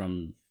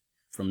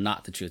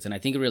not the truth. And I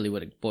think really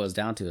what it boils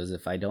down to is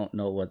if I don't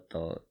know what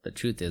the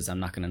truth is,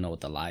 I'm not going to know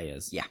what the lie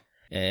is. Yeah.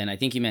 And I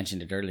think you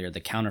mentioned it earlier, the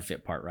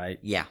counterfeit part, right?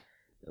 Yeah.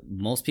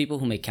 Most people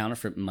who make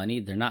counterfeit money,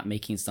 they're not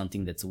making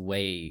something that's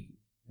way,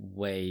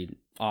 way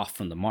off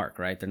from the mark,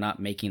 right? They're not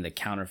making the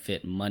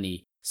counterfeit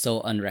money so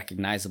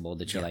unrecognizable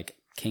that you're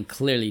can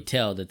clearly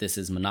tell that this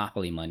is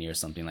monopoly money or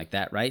something like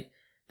that, right?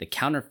 The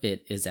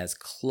counterfeit is as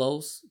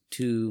close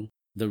to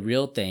the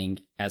real thing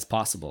as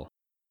possible.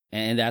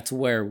 And that's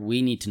where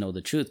we need to know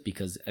the truth,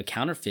 because a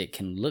counterfeit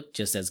can look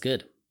just as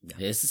good. Yeah.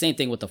 It's the same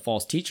thing with a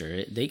false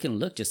teacher. They can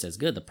look just as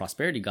good. The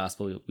prosperity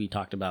gospel we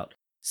talked about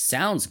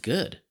sounds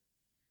good.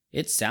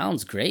 It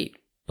sounds great.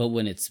 But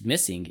when it's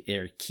missing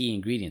are key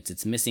ingredients.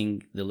 It's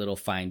missing the little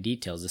fine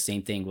details. The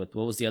same thing with,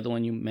 what was the other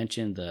one you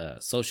mentioned? The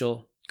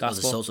social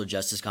gospel? The social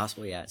justice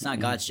gospel, yeah. It's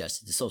not God's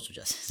justice, it's social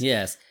justice.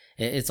 Yes.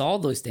 It's all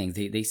those things.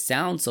 They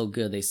sound so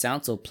good. They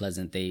sound so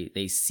pleasant.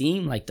 They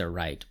seem like they're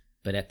right.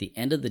 But at the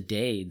end of the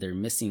day, they're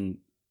missing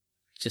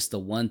just the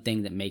one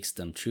thing that makes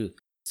them truth.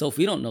 So if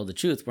we don't know the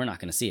truth, we're not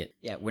going to see it.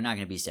 Yeah, we're not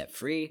going to be set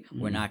free.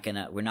 We're not going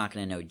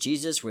to know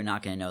Jesus. We're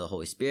not going to know the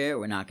Holy Spirit.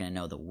 We're not going to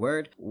know the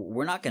Word.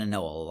 We're not going to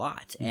know a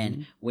lot.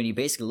 And when you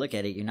basically look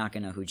at it, you're not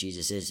going to know who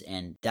Jesus is.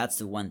 And that's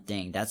the one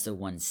thing. That's the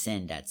one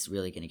sin that's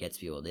really going to get to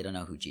people. They don't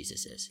know who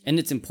Jesus is. And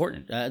it's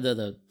important.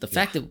 The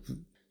fact that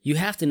you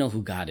have to know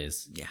who God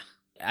is. Yeah.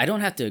 I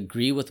don't have to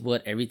agree with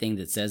everything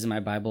that says in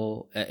my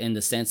Bible in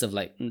the sense of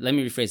let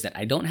me rephrase that.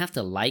 I don't have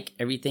to like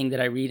everything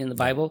that I read in the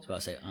Bible. I was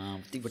about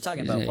to say, we're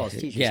talking about false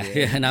teachers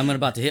here. Yeah, and I'm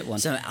about to hit one.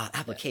 So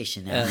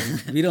application now.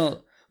 we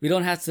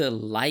don't have to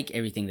like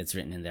everything that's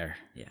written in there.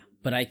 Yeah.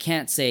 But I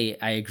can't say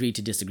I agree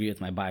to disagree with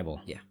my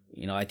Bible. Yeah.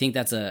 I think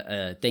that's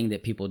a thing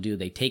that people do.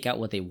 They take out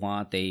what they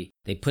want, they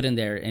put in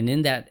there, and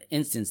in that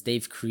instance,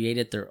 they've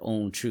created their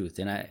own truth.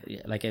 And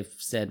like I've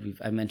said,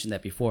 I mentioned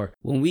that before.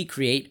 When we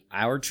create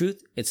our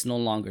truth, it's no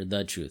longer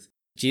the truth.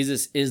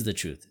 Jesus is the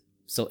truth.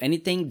 So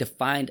anything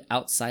defined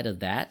outside of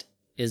that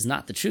is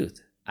not the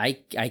truth. I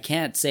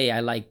can't say I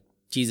like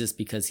Jesus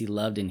because he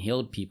loved and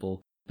healed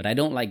people, but I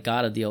don't like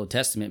God of the Old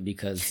Testament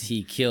because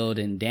he killed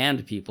and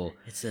damned people.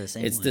 It's the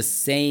same. It's the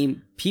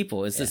same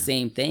people. It's the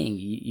same thing.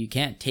 You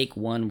can't take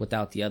one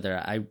without the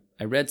other. I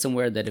read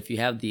somewhere that if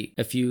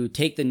you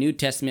take the New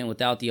Testament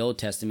without the Old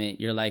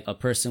Testament, you're like a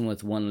person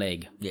with one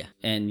leg. Yeah.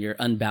 And you're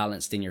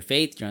unbalanced in your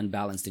faith, you're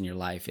unbalanced in your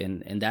life.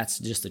 And that's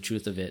just the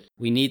truth of it.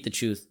 We need the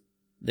truth,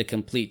 the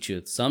complete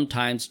truth.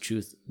 Sometimes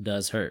truth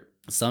does hurt.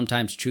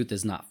 Sometimes truth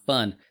is not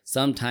fun.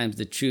 Sometimes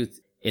the truth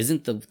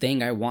isn't the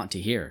thing I want to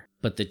hear,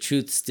 but the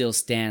truth still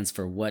stands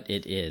for what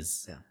it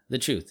is. Yeah. The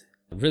truth.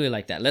 I really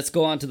like that. Let's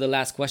go on to the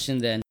last question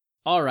then.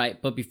 All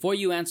right, but before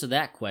you answer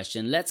that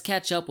question, let's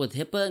catch up with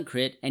Hippa and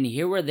Crit and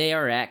hear where they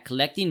are at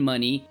collecting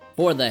money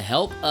for the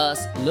Help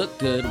Us Look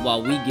Good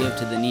While We Give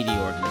to the Needy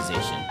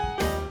organization.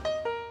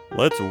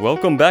 Let's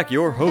welcome back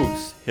your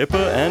hosts,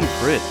 Hippa and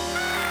Crit.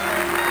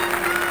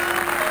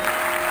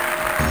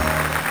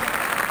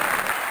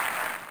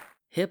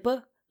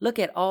 Hippa, look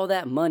at all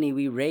that money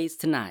we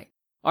raised tonight.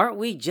 Aren't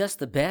we just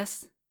the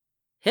best?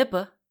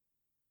 Hippa,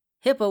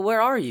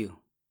 where are you?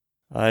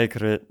 Hi,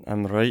 Crit,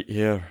 I'm right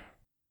here.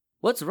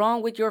 What's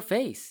wrong with your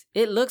face?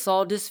 It looks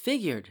all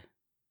disfigured.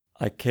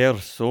 I care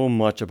so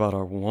much about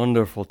our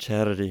wonderful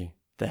charity,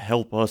 the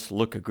Help Us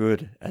Look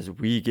Good as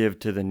we give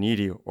to the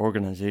needy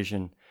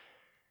organization,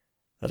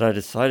 that I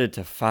decided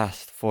to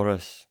fast for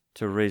us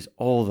to raise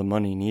all the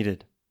money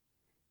needed.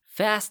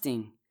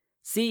 Fasting.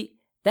 See,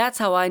 that's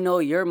how I know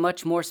you're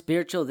much more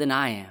spiritual than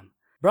I am.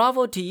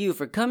 Bravo to you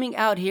for coming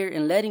out here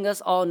and letting us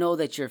all know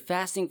that you're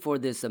fasting for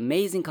this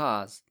amazing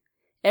cause.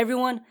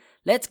 Everyone,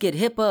 let's get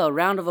Hippa a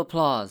round of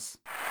applause.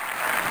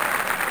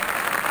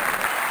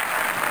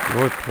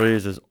 Your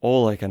praise is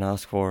all I can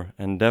ask for,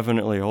 and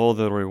definitely all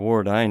the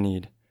reward I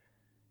need.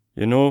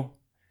 You know,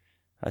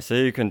 I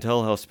say you can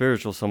tell how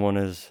spiritual someone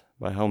is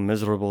by how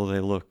miserable they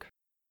look.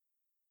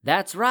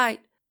 That's right.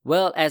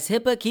 Well, as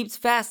Hippa keeps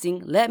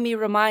fasting, let me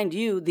remind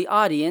you, the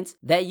audience,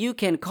 that you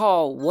can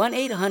call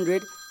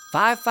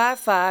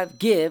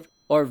 1-800-555-GIVE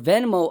or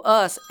Venmo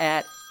us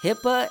at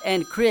Hippa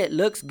and Crit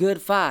Looks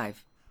Good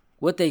 5.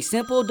 With a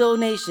simple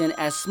donation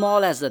as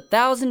small as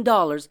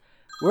 $1,000,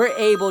 we're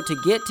able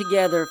to get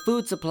together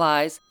food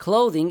supplies,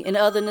 clothing, and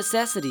other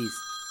necessities.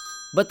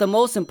 But the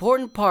most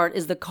important part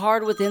is the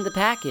card within the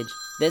package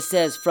that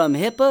says From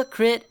Hippa,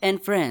 Crit, and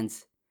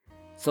Friends.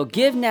 So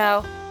give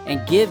now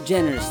and give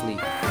generously.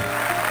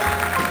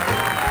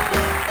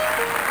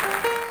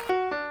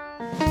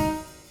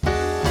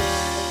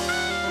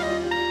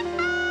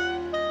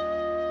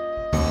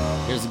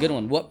 Here's a good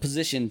one. What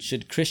position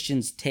should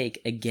Christians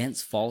take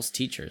against false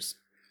teachers?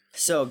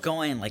 So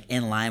going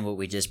in line with what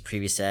we just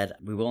previously said,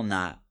 we will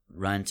not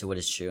run to what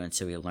is true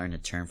until we learn to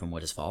turn from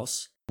what is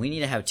false. We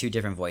need to have two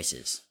different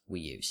voices we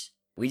use.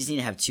 We just need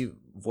to have two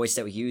voices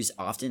that we use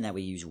often, that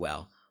we use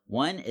well.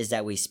 One is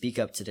that we speak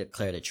up to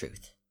declare the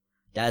truth.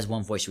 That is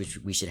one voice which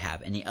we should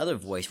have. And the other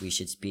voice we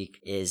should speak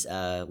is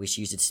we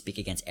should use it to speak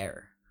against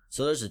error.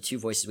 So those are the two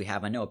voices we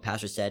have. I know a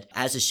pastor said,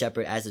 as a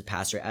shepherd, as a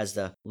pastor, as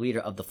the leader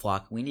of the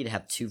flock, we need to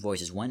have two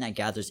voices, one that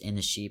gathers in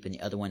the sheep and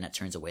the other one that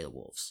turns away the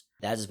wolves.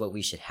 That is what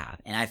we should have.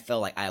 And I feel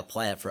like I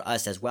apply that for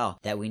us as well,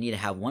 that we need to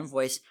have one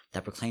voice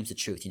that proclaims the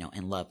truth,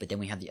 in love, but then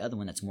we have the other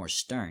one that's more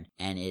stern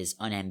and is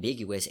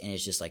unambiguous and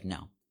is just like,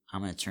 no,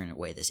 I'm going to turn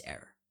away this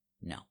error.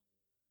 No,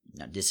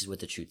 this is what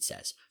the truth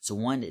says. So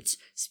one, it's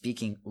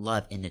speaking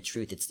love in the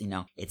truth. It's,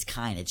 it's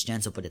kind, it's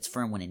gentle, but it's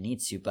firm when it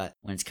needs to. But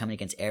when it's coming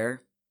against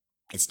error,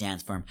 it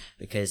stands firm.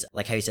 Because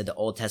like how you said, the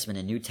Old Testament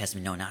and New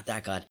Testament, no, not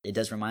that God. It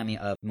does remind me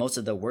of most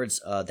of the words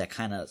that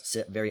kind of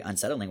sit very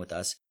unsettling with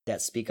us,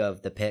 that speak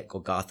of the pit,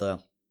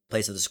 Golgotha,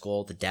 place of the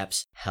skull, the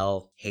depths,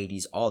 hell,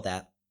 Hades, all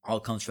that, all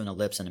comes from the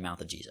lips and the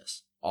mouth of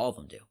Jesus. All of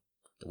them do.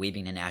 The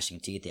weeping and gnashing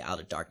of teeth, the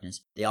outer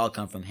darkness, they all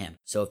come from him.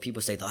 So if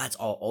people say, oh, that's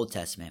all Old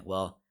Testament,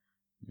 well,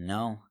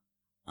 no.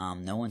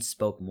 No one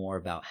spoke more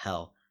about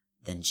hell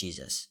than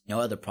Jesus. No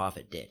other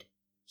prophet did.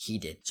 He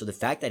did. So the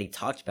fact that he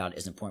talked about it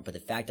is important, but the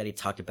fact that he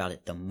talked about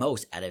it the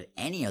most out of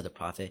any other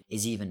prophet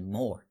is even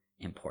more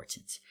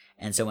important.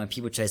 And so when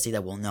people try to say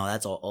that, well, no,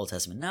 that's all Old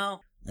Testament. No,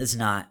 it's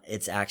not.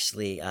 It's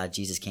actually,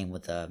 Jesus came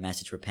with a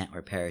message, repent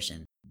or perish.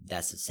 And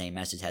that's the same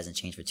message, hasn't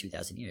changed for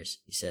 2,000 years.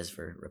 He says,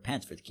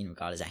 repent, for the kingdom of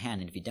God is at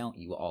hand. And if you don't,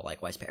 you will all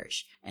likewise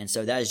perish. And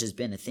so that has just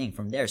been the thing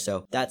from there.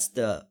 So that's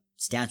the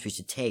stance we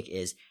should take,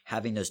 is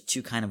having those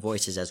two kind of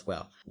voices as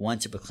well. One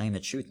to proclaim the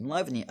truth and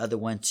love, and the other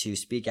one to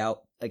speak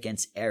out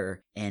against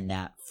error in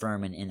that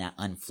firm and in that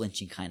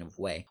unflinching kind of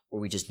way,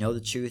 where we just know the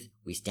truth,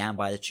 we stand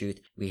by the truth,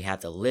 we have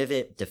to live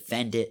it,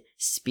 defend it,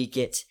 speak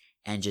it,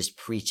 and just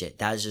preach it.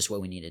 That is just what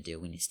we need to do.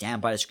 We need to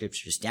stand by the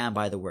scripture, stand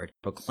by the word,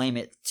 proclaim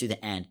it to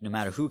the end. No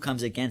matter who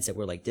comes against it,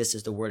 we're like, this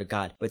is the word of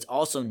God. But it's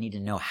also need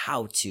to know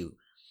how to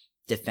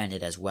defend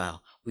it as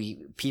well.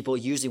 People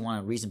usually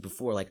want a reason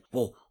before, like,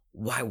 well,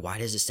 why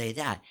does it say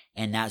that?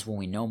 And that's when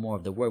we know more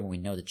of the word, when we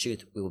know the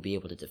truth, we will be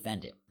able to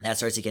defend it. That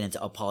starts to get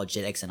into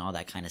apologetics and all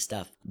that kind of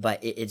stuff. But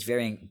it's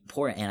very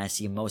important, and I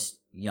see most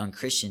young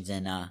Christians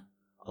and a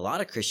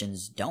lot of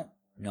Christians don't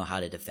know how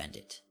to defend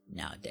it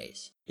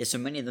nowadays. Yeah, so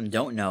many of them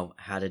don't know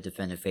how to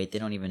defend the faith. They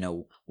don't even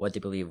know what they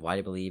believe, why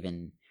they believe,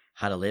 and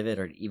how to live it,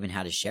 or even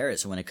how to share it.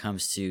 So when it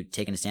comes to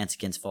taking a stance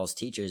against false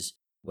teachers,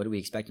 what do we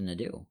expect them to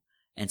do?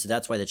 And so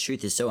that's why the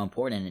truth is so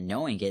important, and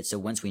knowing it. So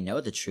once we know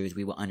the truth,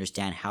 we will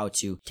understand how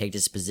to take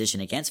this position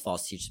against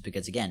false teachers,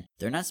 because again,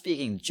 they're not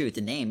speaking the truth.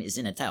 The name is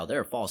in the title.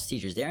 They're false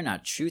teachers. They are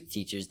not truth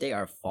teachers. They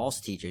are false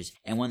teachers.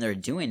 And when they're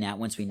doing that,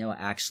 once we know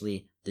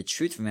actually the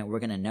truth from it, we're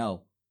going to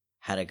know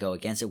how to go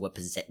against it,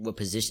 what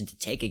position to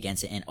take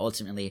against it, and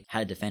ultimately how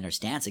to defend our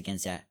stance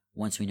against that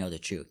once we know the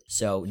truth.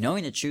 So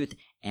knowing the truth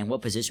and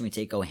what position we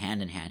take go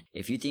hand in hand.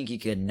 If you think you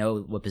could know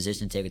what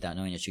position to take without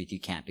knowing the truth,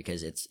 you can't,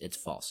 because it's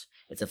false.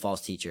 It's a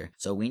false teacher.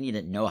 So we need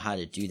to know how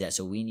to do that.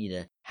 So we need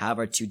to have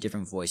our two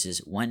different voices,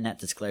 one that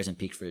declares and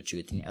speaks for the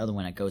truth, and the other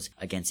one that goes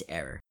against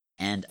error.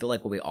 And I feel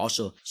like what we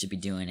also should be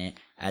doing it,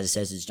 as it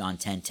says in John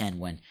 10:10,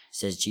 when it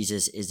says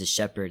Jesus is the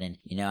shepherd, and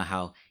you know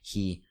how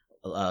he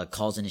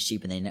calls in the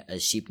sheep, and the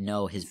sheep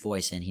know his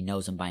voice, and he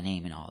knows them by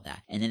name and all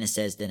that. And then it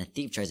says, then a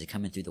thief tries to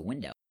come in through the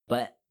window,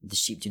 but the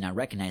sheep do not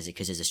recognize it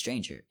because it's a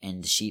stranger,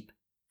 and the sheep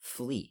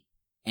flee.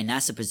 And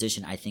that's the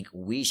position I think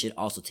we should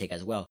also take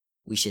as well.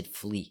 We should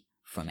flee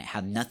from it,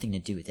 have nothing to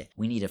do with it.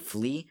 We need to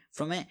flee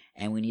from it,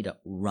 and we need to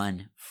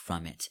run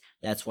from it.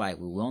 That's why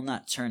we will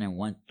not turn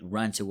and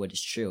run to what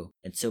is true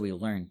until we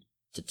learn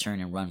to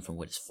turn and run from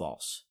what is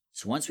false.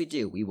 So once we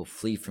do, we will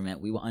flee from it.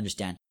 We will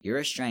understand you're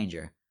a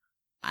stranger.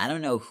 I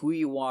don't know who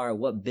you are,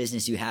 what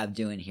business you have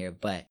doing here,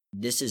 but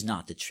this is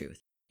not the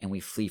truth, and we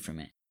flee from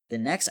it. The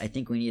next, I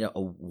think we need to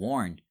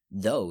warn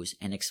those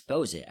and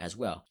expose it as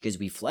well, because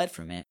we fled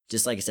from it.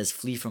 Just like it says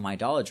flee from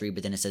idolatry,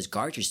 but then it says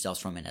guard yourselves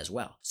from it as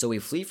well. So we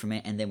flee from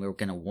it, and then we're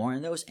going to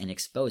warn those and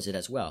expose it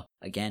as well.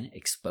 Again,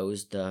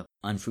 expose the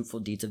unfruitful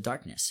deeds of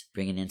darkness,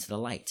 bring it into the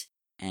light.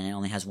 And it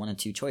only has one of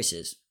two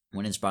choices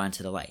when it's brought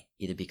into the light: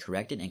 either be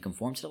corrected and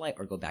conform to the light,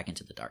 or go back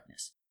into the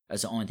darkness.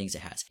 That's the only things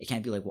it has. It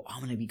can't be like, well, I'm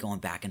going to be going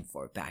back and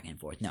forth. No,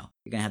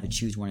 you're going to have to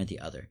choose one or the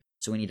other.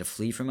 So we need to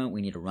flee from it.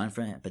 We need to run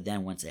from it. But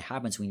then once it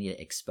happens, we need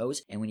to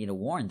expose, and we need to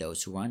warn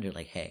those who are under,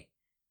 like, hey.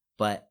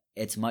 But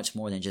it's much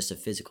more than just a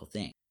physical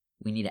thing.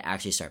 We need to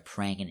actually start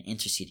praying and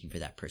interceding for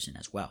that person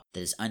as well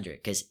that is under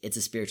it, because it's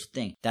a spiritual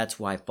thing. That's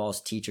why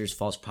false teachers,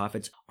 false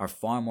prophets are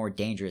far more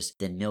dangerous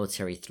than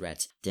military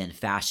threats, than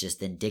fascists,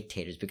 than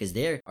dictators, because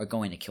they are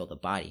going to kill the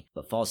body.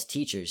 But false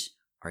teachers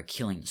are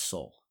killing the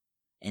soul.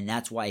 And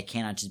that's why it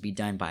cannot just be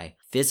done by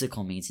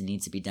physical means. It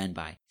needs to be done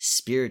by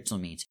spiritual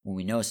means. When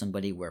we know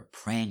somebody, we're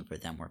praying for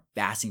them, we're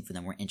fasting for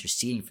them, we're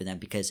interceding for them,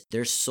 because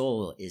their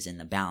soul is in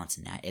the balance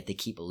in that. If they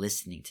keep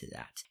listening to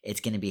that,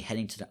 it's going to be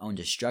heading to their own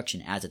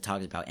destruction, as it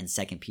talks about in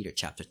 2 Peter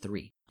chapter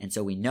 3. And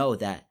so we know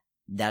that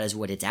that is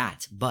what it's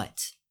at.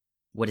 But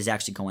what is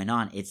actually going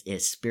on, it's a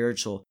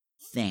spiritual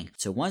thing.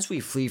 So once we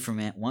flee from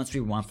it, once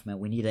we run from it,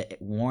 we need to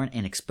warn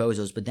and expose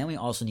those, but then we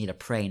also need to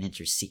pray and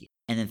intercede.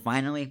 And then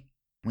finally,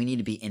 we need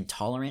to be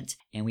intolerant,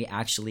 and we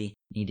actually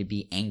need to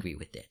be angry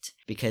with it.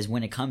 Because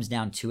when it comes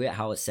down to it,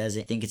 how it says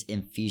it, I think it's in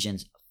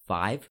Ephesians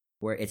 5,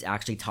 where it's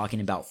actually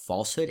talking about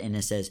falsehood, and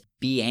it says,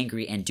 be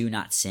angry and do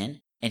not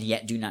sin, and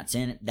yet do not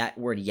sin. That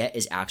word yet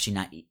is actually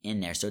not in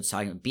there. So it's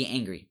talking about be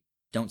angry,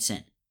 don't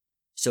sin.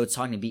 So it's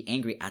talking to be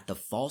angry at the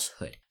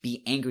falsehood,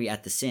 be angry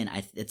at the sin.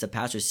 It's a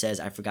pastor says,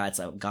 I forgot, it's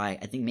a guy,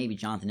 I think maybe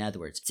Jonathan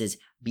Edwards, it says,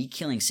 be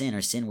killing sin,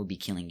 or sin will be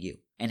killing you.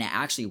 And it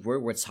actually,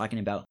 word where it's talking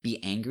about be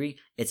angry,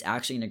 it's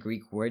actually in the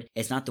Greek word.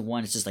 It's not the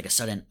one, it's just like a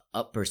sudden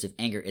upburst of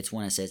anger. It's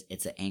one that says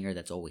it's the anger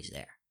that's always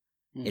there.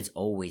 It's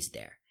always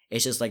there.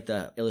 It's just like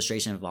the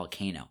illustration of a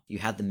volcano. You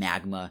have the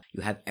magma,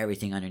 you have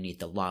everything underneath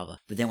the lava.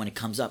 But then when it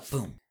comes up,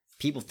 boom.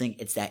 People think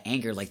it's that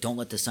anger, like don't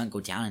let the sun go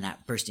down in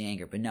that bursting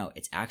anger. But no,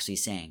 it's actually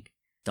saying,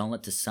 don't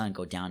let the sun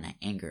go down in that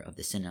anger of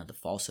the sin of the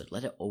falsehood.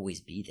 Let it always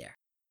be there.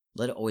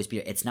 Let it always be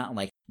there. It's not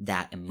like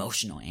that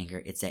emotional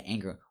anger. It's that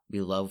anger.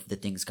 We love the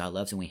things God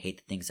loves, and we hate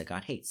the things that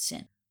God hates.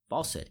 Sin.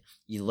 Falsehood.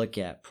 You look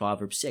at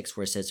Proverbs 6,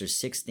 where it says there's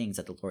 6 things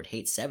that the Lord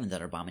hates, 7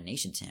 that are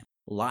abomination to him.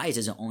 Lies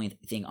is the only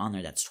thing on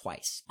there that's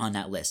twice on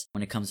that list.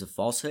 When it comes to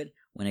falsehood,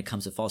 when it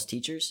comes to false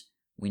teachers,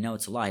 we know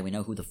it's a lie. We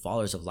know who the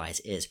followers of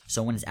lies is.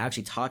 So when it's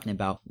actually talking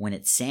about, when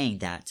it's saying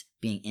that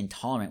being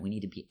intolerant, we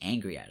need to be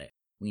angry at it.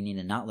 We need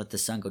to not let the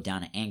sun go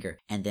down in anger.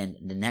 And then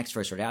the next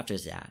verse right after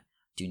is that,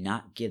 do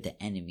not give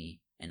the enemy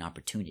an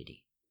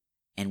opportunity.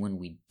 And when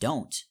we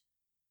don't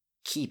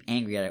keep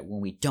angry at it, when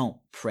we don't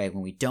pray,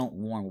 when we don't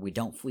warn, when we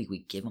don't flee, we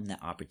give them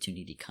that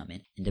opportunity to come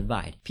in and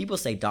divide. People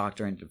say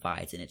doctrine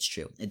divides, and it's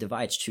true. It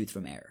divides truth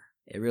from error.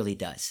 It really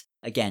does.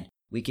 Again,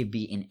 we could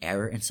be in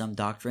error in some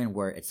doctrine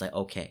where it's like,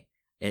 okay,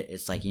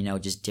 it's like,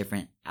 just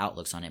different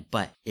outlooks on it.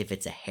 But if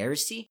it's a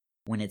heresy,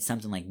 when it's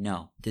something like,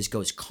 no, this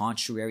goes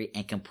contrary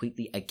and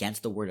completely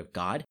against the word of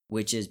God,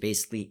 which is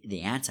basically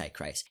the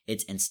Antichrist.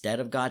 It's instead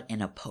of God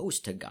and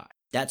opposed to God.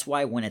 That's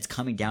why when it's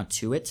coming down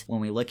to it,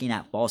 when we're looking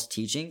at false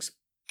teachings,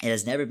 it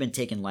has never been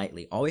taken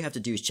lightly. All we have to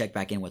do is check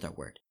back in with our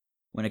word.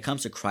 When it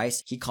comes to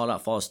Christ, he called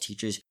out false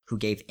teachers who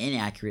gave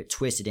inaccurate,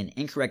 twisted, and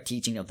incorrect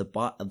teaching of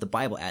the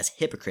Bible as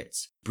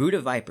hypocrites, brood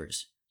of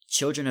vipers,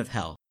 children of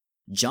hell.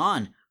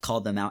 John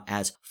called them out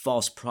as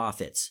false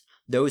prophets,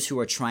 those who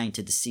are trying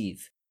to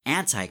deceive,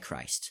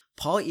 antichrist.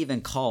 Paul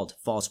even called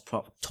false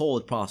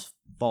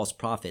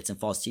prophets and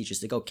false teachers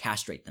to go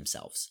castrate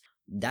themselves.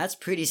 That's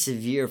pretty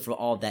severe for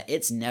all that.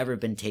 It's never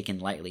been taken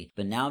lightly.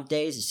 But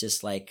nowadays, it's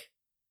just like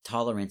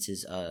tolerance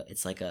is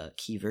it's like a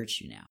key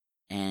virtue now.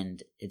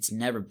 And it's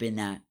never been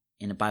that.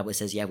 In the Bible, it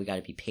says, yeah, we got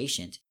to be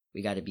patient,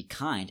 we got to be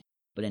kind,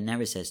 but it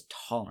never says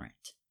tolerant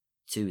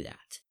to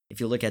that.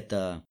 If you look at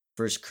the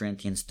 1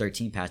 Corinthians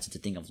 13 passage, the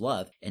thing of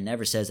love, it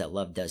never says that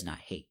love does not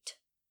hate.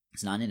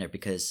 It's not in there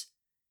because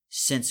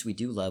since we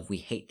do love, we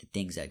hate the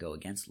things that go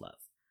against love,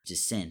 which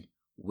is sin,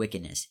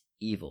 wickedness,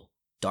 evil,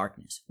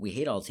 darkness. We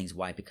hate all those things.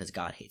 Why? Because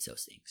God hates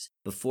those things.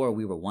 Before,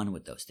 we were one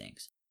with those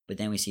things. But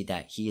then we see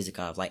that he is a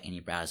God of light and he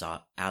brought us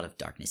out of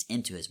darkness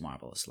into his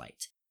marvelous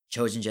light.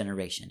 Chosen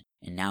generation.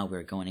 And now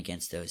we're going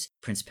against those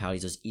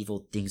principalities, those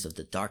evil things of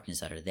the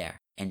darkness that are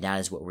there. And that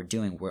is what we're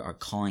doing. We are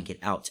calling it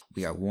out.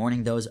 We are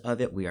warning those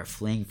of it. We are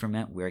fleeing from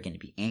it. We're going to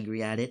be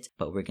angry at it,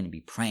 but we're going to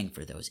be praying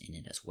for those in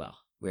it as well.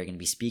 We're going to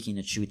be speaking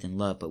the truth in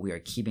love, but we are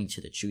keeping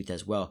to the truth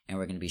as well. And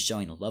we're going to be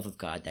showing the love of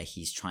God that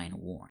he's trying to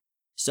warn.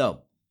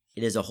 So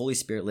it is the Holy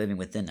Spirit living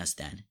within us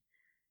then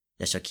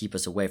that shall keep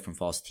us away from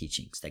false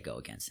teachings that go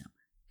against him.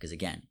 Because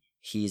again,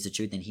 he is the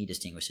truth and he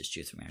distinguishes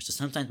truth from error. So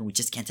sometimes when we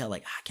just can't tell,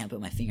 I can't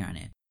put my finger on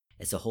it,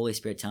 it's the Holy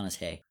Spirit telling us,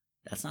 hey,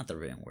 that's not the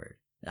written word.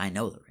 I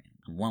know the written.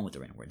 I'm one with the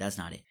written word. That's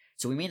not it.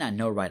 So we may not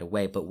know right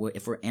away, but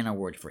if we're in our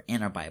word, if we're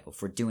in our Bible,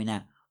 if we're doing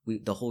that,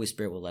 the Holy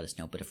Spirit will let us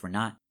know. But if we're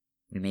not,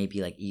 we may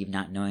be like Eve,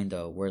 not knowing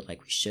the word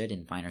like we should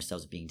and find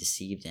ourselves being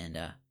deceived. And,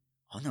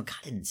 oh no, God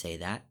didn't say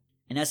that.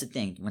 And that's the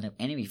thing. When the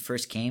enemy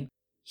first came,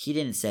 he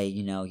didn't say,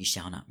 you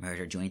shall not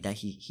murder, do any of that.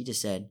 He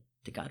just said,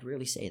 did God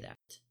really say that?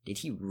 Did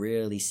he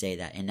really say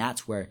that? And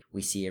that's where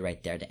we see it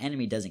right there. The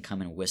enemy doesn't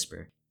come and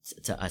whisper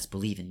to us,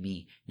 believe in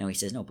me. No, he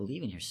says, no,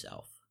 believe in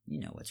yourself. You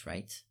know what's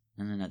right.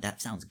 No,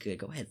 that sounds good.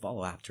 Go ahead,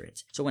 follow after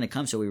it. So when it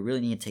comes to it, we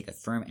really need to take a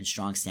firm and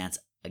strong stance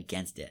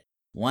against it.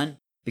 1,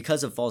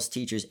 because of false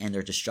teachers and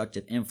their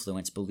destructive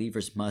influence,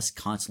 believers must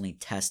constantly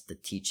test the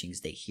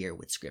teachings they hear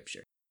with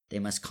Scripture. They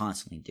must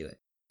constantly do it.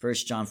 1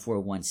 John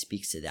 4:1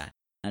 speaks to that.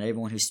 Not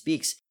everyone who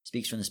speaks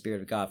from the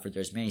Spirit of God, for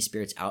there's many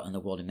spirits out in the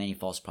world and many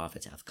false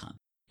prophets have come.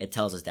 It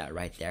tells us that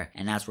right there,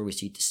 and that's where we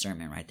see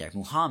discernment right there.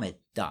 Muhammad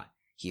thought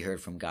he heard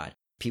from God.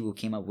 People who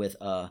came up with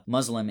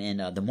Muslim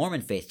and the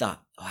Mormon faith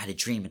thought, I had a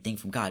dream and thing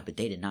from God, but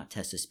they did not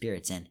test the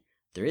spirits. And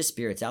there is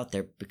spirits out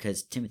there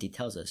because Timothy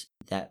tells us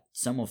that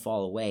some will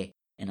fall away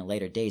in the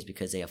later days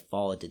because they have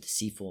followed the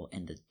deceitful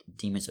and the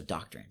demons of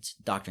doctrines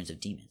of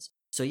demons.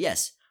 So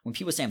yes, when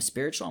people say I'm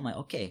spiritual, I'm like,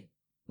 okay,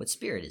 what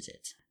spirit is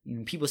it?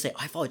 When people say,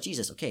 I follow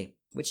Jesus, okay,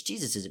 which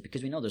Jesus is it?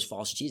 Because we know there's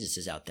false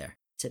Jesuses out there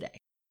today.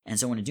 And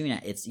so when you're doing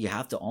that, you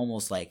have to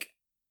almost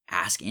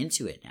ask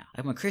into it now.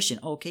 I'm a Christian.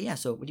 Oh, okay, yeah,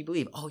 so what do you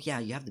believe? Oh, yeah,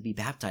 you have to be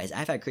baptized.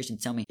 I've had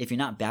Christians tell me, if you're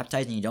not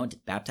baptized and you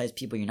don't baptize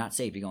people, you're not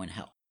saved, you're going to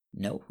hell.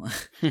 No.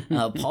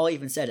 Paul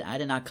even said, I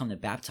did not come to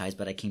baptize,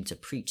 but I came to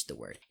preach the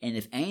word. And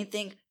if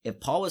anything, if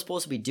Paul was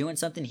supposed to be doing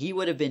something, he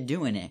would have been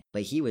doing it,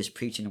 but he was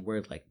preaching the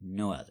word like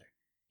no other.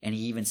 And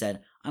he even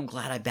said, I'm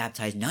glad I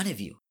baptized none of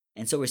you.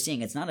 And so we're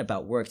seeing it's not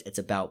about works, it's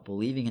about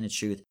believing in the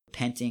truth,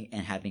 repenting,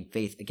 and having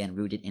faith, again,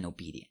 rooted in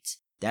obedience.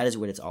 That is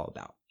what it's all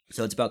about.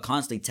 So it's about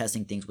constantly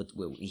testing things with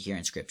what we hear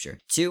in Scripture.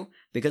 2,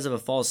 because of a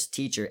false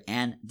teacher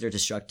and their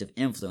destructive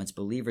influence,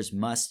 believers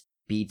must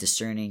be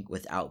discerning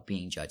without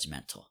being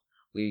judgmental.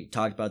 We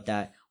talked about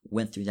that,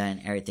 went through that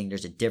and everything.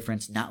 There's a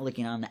difference, not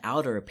looking on the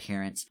outer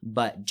appearance,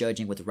 but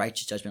judging with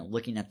righteous judgment,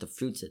 looking at the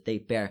fruits that they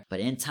bear.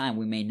 But in time,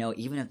 we may know,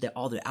 even if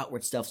all the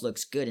outward stuff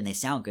looks good and they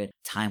sound good,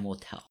 time will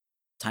tell.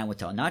 Time will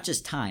tell. Not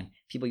just time.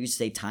 People used to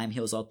say time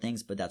heals all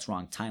things, but that's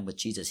wrong. Time with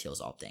Jesus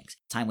heals all things.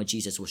 Time with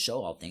Jesus will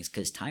show all things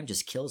because time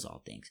just kills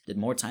all things. The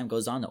more time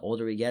goes on, the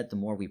older we get, the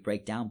more we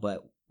break down.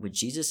 But with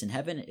Jesus in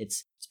heaven,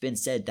 it's been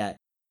said that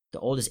the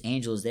oldest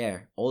angel is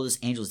there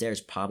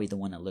is probably the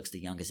one that looks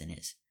the youngest in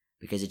his,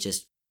 because it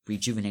just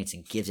rejuvenates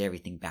and gives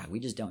everything back. We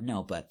just don't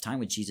know. But time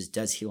with Jesus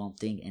does heal all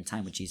things, and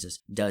time with Jesus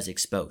does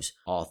expose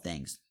all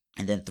things.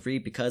 And then 3,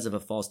 because of a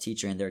false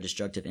teacher and their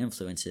destructive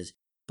influences,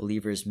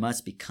 believers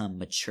must become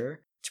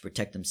mature to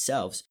protect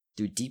themselves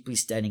through deeply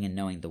studying and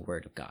knowing the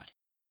Word of God.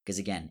 Because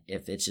again,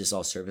 if it's just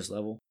all surface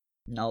level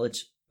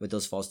knowledge with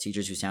those false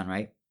teachers who sound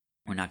right,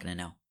 we're not going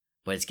to know.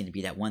 But it's going to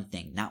be that one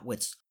thing, not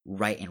what's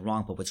right and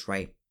wrong, but what's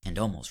right and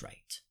almost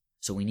right.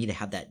 So we need to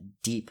have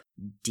that deep,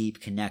 deep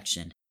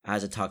connection,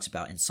 as it talks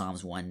about in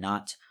Psalms 1,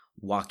 not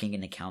walking in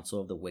the counsel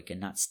of the wicked,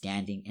 not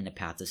standing in the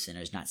path of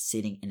sinners, not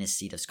sitting in the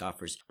seat of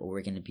scoffers, but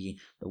we're going to be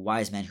the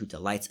wise man who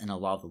delights in the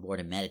law of the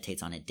Lord and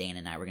meditates on it day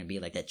and night. We're going to be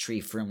like that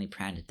tree firmly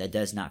planted that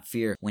does not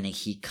fear when a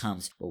heat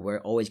comes, but we're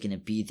always going to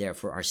be there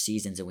for our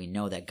seasons, and we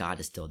know that God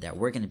is still there.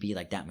 We're going to be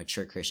like that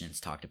mature Christian that's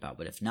talked about,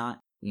 but if not,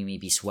 we may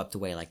be swept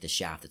away like the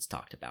shaft that's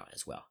talked about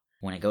as well.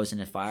 When it goes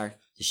into fire,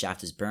 the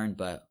shaft is burned,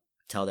 but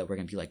tell that we're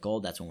going to be like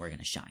gold, that's when we're going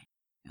to shine.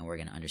 And we're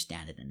going to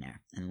understand it in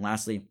there. And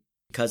lastly,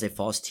 because a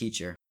false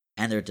teacher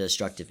and their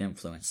destructive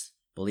influence,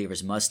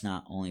 believers must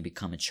not only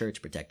become a church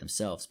to protect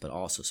themselves, but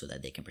also so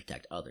that they can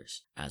protect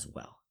others as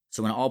well.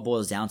 So when it all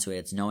boils down to it,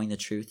 it's knowing the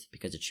truth,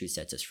 because the truth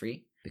sets us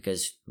free.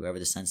 Because whoever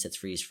the Son sets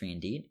free is free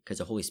indeed. Because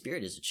the Holy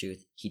Spirit is the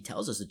truth. He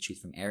tells us the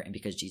truth from error, and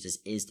because Jesus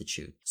is the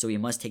truth. So we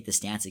must take the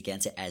stance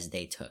against it as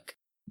they took,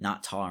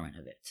 not tolerant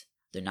of it.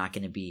 They're not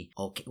going to be,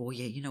 okay, well,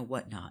 yeah, you know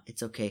what? Nah,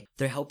 it's okay.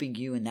 They're helping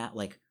you in that,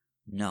 like,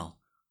 no.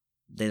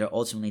 They're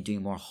ultimately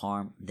doing more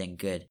harm than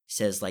good. It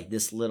says, like,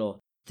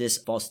 this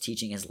false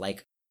teaching is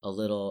like a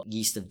little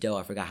yeast of dough.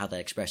 I forgot how that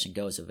expression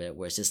goes of it,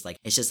 where it's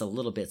just a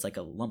little bit, it's like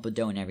a lump of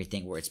dough and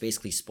everything, where it's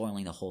basically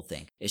spoiling the whole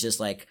thing. It's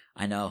just like,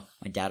 I know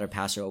my dad or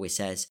pastor always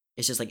says,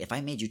 it's just like, if I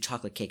made you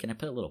chocolate cake and I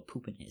put a little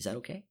poop in it, is that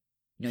okay?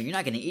 No, you're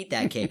not going to eat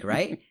that cake,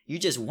 right? You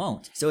just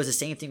won't. So it's the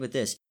same thing with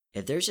this.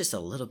 If there's just a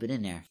little bit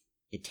in there,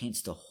 it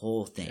taints the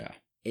whole thing. Yeah.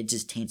 It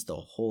just taints the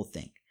whole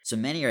thing. So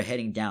many are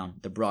heading down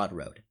the broad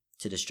road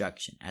to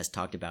destruction, as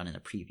talked about in the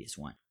previous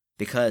one,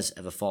 because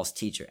of a false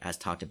teacher, as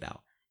talked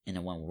about in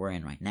the one we're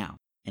in right now.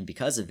 And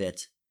because of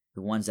it,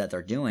 the ones that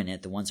are doing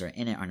it, the ones that are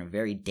in it, are in a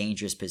very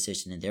dangerous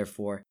position. And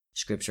therefore,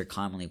 Scripture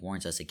commonly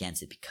warns us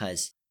against it,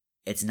 because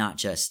it's not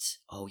just,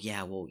 oh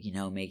yeah, well,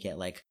 make it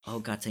like, oh,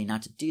 God tell you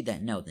not to do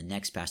that. No, the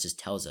next passage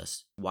tells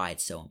us why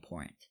it's so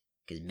important.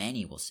 Because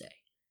many will say,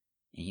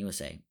 and he will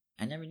say,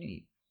 I never knew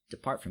you.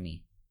 Depart from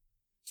me,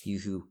 you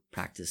who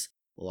practice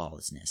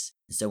lawlessness.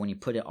 And so when you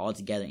put it all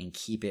together and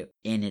keep it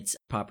in its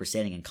proper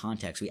setting and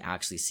context, we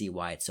actually see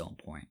why it's so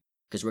important.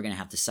 Because we're going to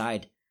have to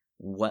decide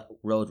what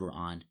road we're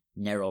on,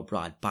 narrow or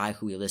broad, by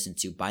who we listen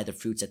to, by the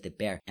fruits that they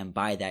bear, and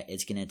by that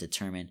it's going to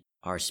determine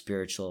our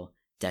spiritual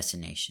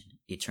destination.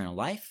 Eternal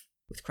life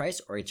with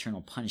Christ, or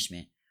eternal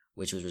punishment,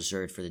 which was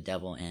reserved for the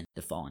devil and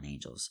the fallen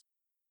angels.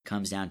 It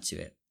comes down to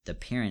it.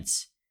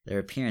 Their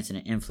appearance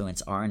and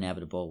influence are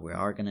inevitable. We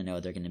are going to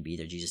know they're going to be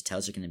there. Jesus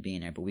tells they're going to be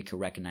in there, but we can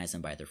recognize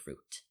them by their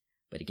fruit.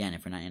 But again,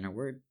 if we're not in our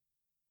word,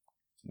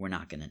 we're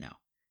not going to know.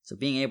 So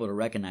being able to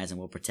recognize them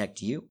will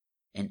protect you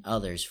and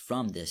others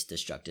from this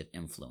destructive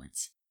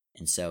influence.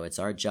 And so it's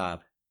our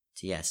job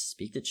to, yes,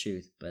 speak the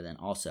truth, but then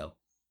also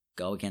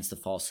go against the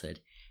falsehood,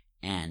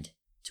 and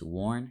to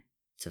warn,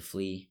 to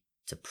flee,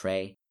 to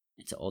pray,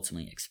 and to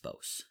ultimately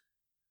expose.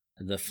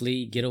 The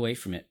flee, get away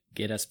from it.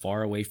 Get as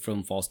far away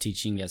from false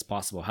teaching as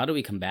possible. How do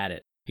we combat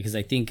it? Because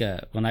I think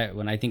when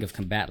I think of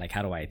combat, like,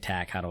 how do I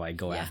attack? How do I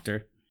go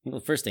after? Well,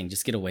 first thing,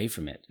 just get away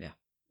from it. Yeah.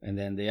 And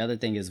then the other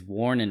thing is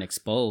warn and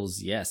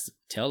expose. Yes,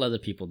 tell other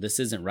people this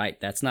isn't right.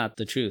 That's not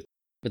the truth.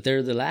 But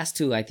the last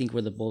two, I think,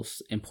 were the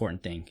most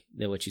important thing.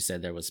 That what you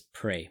said there was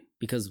pray.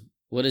 Because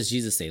what does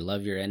Jesus say?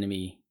 Love your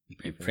enemy,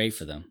 pray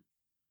for them.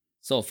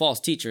 So a false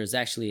teacher is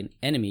actually an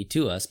enemy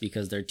to us,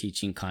 because they're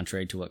teaching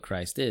contrary to what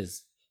Christ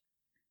is.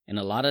 And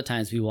a lot of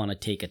times we want to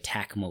take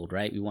attack mode,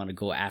 right? We want to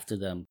go after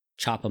them,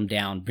 chop them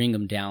down, bring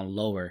them down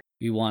lower.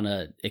 We want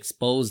to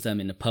expose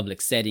them in a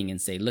public setting and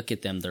say, look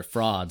at them, they're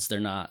frauds. They're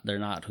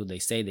not who they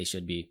say they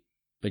should be.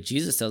 But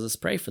Jesus tells us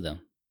pray for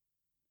them.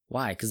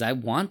 Why? Because I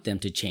want them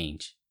to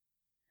change.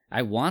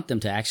 I want them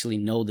to actually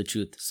know the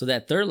truth so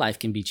that their life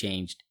can be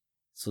changed,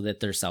 so that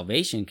their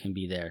salvation can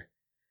be there.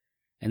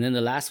 And then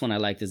the last one I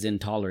liked is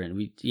intolerant.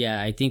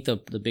 I think the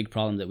big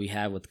problem that we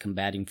have with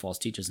combating false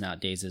teachers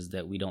nowadays is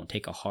that we don't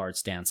take a hard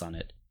stance on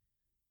it.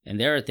 And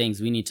there are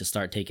things we need to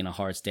start taking a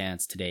hard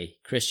stance today.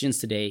 Christians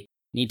today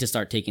need to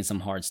start taking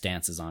some hard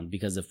stances on,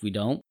 because if we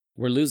don't,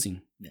 we're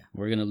losing. Yeah.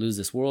 We're going to lose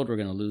this world. We're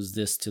going to lose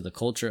this to the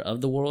culture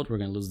of the world. We're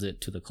going to lose it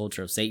to the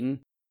culture of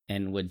Satan.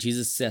 And what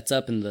Jesus sets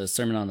up in the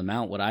Sermon on the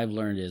Mount, what I've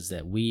learned is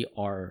that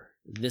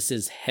this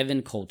is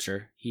heaven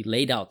culture. He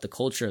laid out the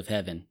culture of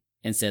heaven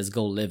and says,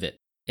 go live it.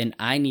 And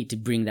I need to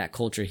bring that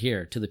culture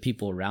here to the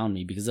people around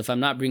me, because if I'm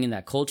not bringing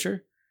that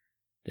culture,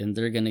 then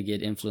they're going to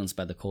get influenced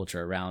by the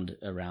culture around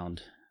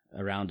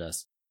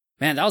us.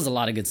 Man, that was a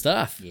lot of good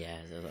stuff. Yeah,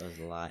 that was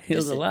a lot. It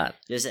was a lot.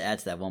 Just to add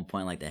to that one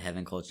point, like the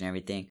heaven culture and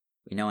everything,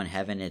 we know in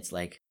heaven it's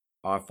like,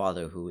 our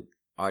Father who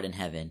art in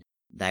heaven,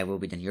 thy will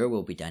be done, your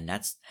will be done.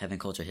 That's heaven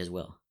culture, his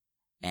will.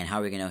 And how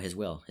are we going to know his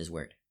will? His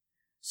word.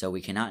 So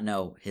we cannot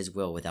know his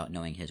will without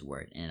knowing his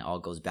word. And it all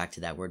goes back to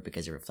that word,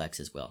 because it reflects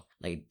his will.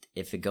 Like,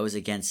 if it goes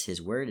against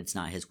his word, it's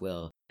not his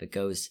will. If it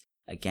goes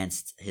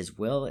against his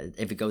will,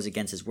 if it goes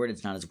against his word,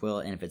 it's not his will.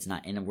 And if it's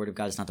not in the word of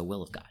God, it's not the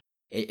will of God.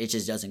 It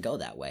just doesn't go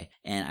that way.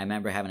 And I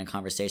remember having a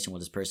conversation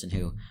with this person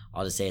who,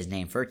 I'll just say his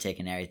name, Furtick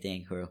and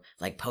everything, who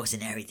like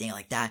posting everything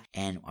like that.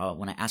 And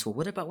when I asked, well,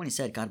 what about when he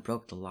said God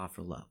broke the law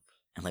for love?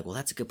 I'm like, well,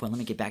 that's a good point. Let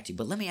me get back to you.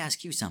 But let me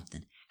ask you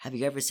something. Have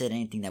you ever said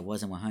anything that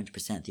wasn't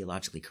 100%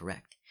 theologically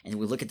correct? And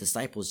we look at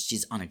disciples,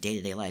 Jesus on a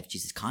day-to-day life,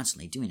 Jesus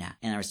constantly doing that.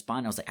 And I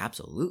respond, I was like,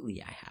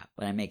 absolutely I have.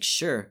 But I make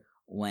sure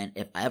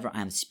if ever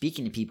I'm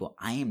speaking to people,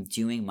 I am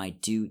doing my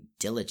due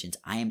diligence.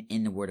 I am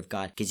in the word of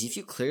God. Because if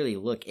you clearly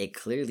look, it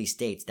clearly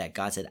states that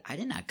God said, I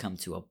did not come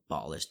to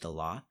abolish the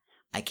law,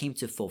 I came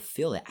to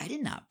fulfill it. I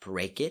did not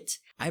break it.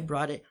 I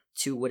brought it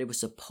to what it was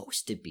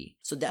supposed to be.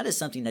 So that is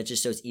something that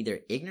just shows either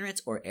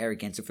ignorance or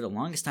arrogance. And for the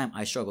longest time,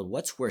 I struggled.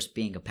 What's worse,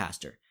 being a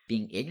pastor?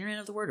 Being ignorant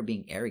of the word or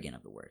being arrogant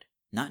of the word?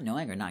 Not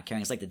knowing or not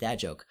caring. It's like the dad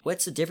joke.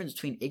 What's the difference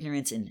between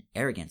ignorance and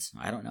arrogance?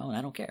 I don't know, and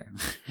I don't care.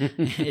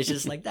 It's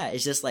just like that.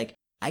 It's just like,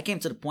 I came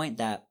to the point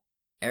that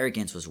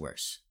arrogance was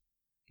worse.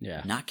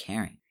 Yeah. Not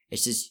caring.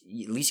 It's just,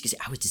 at least you can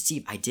say, I was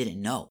deceived. I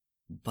didn't know.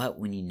 But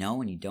when you know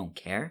and you don't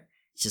care,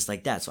 it's just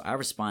like that. So I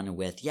responded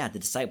with, the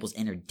disciples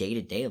in their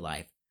day-to-day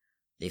life,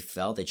 they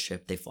fell, they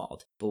tripped, they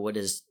falled. But what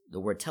does the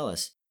word tell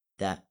us?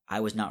 That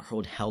I was not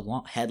hurled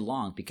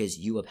headlong because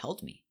you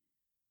upheld me.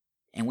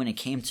 And when it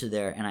came to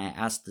and I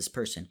asked this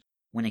person,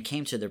 when it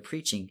came to their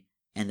preaching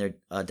and their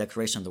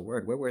declaration of the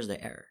word, where was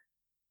the error?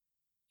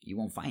 You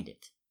won't find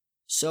it.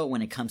 So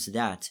when it comes to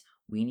that,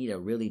 we need to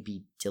really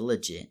be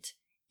diligent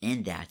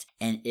in that.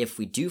 And if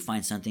we do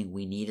find something,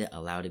 we need to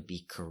allow it to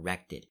be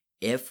corrected.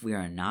 If we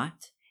are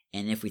not,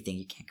 and if we think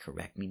you can't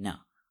correct me, no.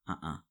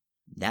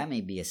 That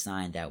may be a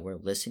sign that we're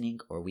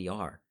listening, or we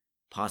are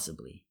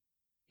possibly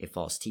a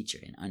false teacher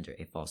and under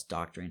a false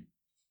doctrine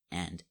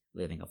and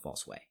living a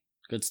false way.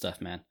 Good stuff,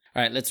 man.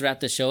 All right, let's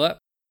wrap this show up.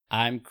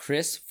 I'm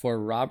Chris for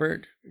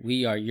Robert.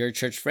 We are your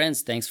church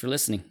friends. Thanks for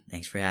listening.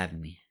 Thanks for having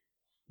me.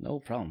 No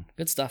problem.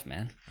 Good stuff,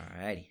 man.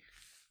 Alrighty.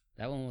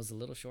 That one was a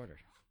little shorter.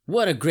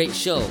 What a great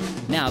show.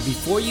 Now,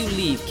 before you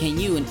leave, can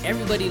you and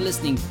everybody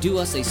listening do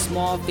us a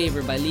small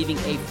favor by leaving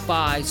a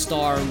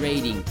 5-star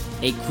rating,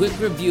 a quick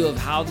review of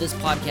how this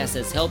podcast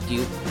has helped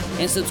you,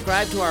 and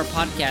subscribe to our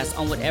podcast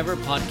on whatever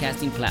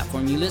podcasting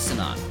platform you listen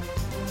on.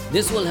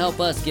 This will help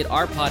us get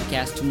our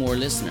podcast to more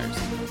listeners.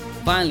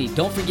 Finally,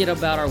 don't forget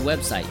about our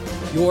website,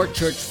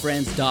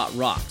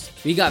 yourchurchfriends.rocks.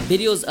 We got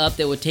videos up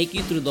that will take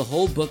you through the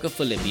whole book of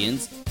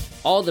Philippians,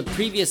 all the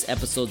previous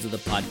episodes of the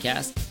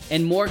podcast,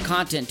 and more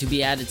content to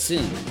be added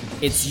soon.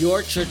 It's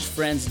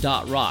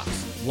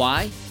yourchurchfriends.rocks.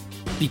 Why?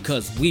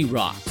 Because we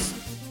rock.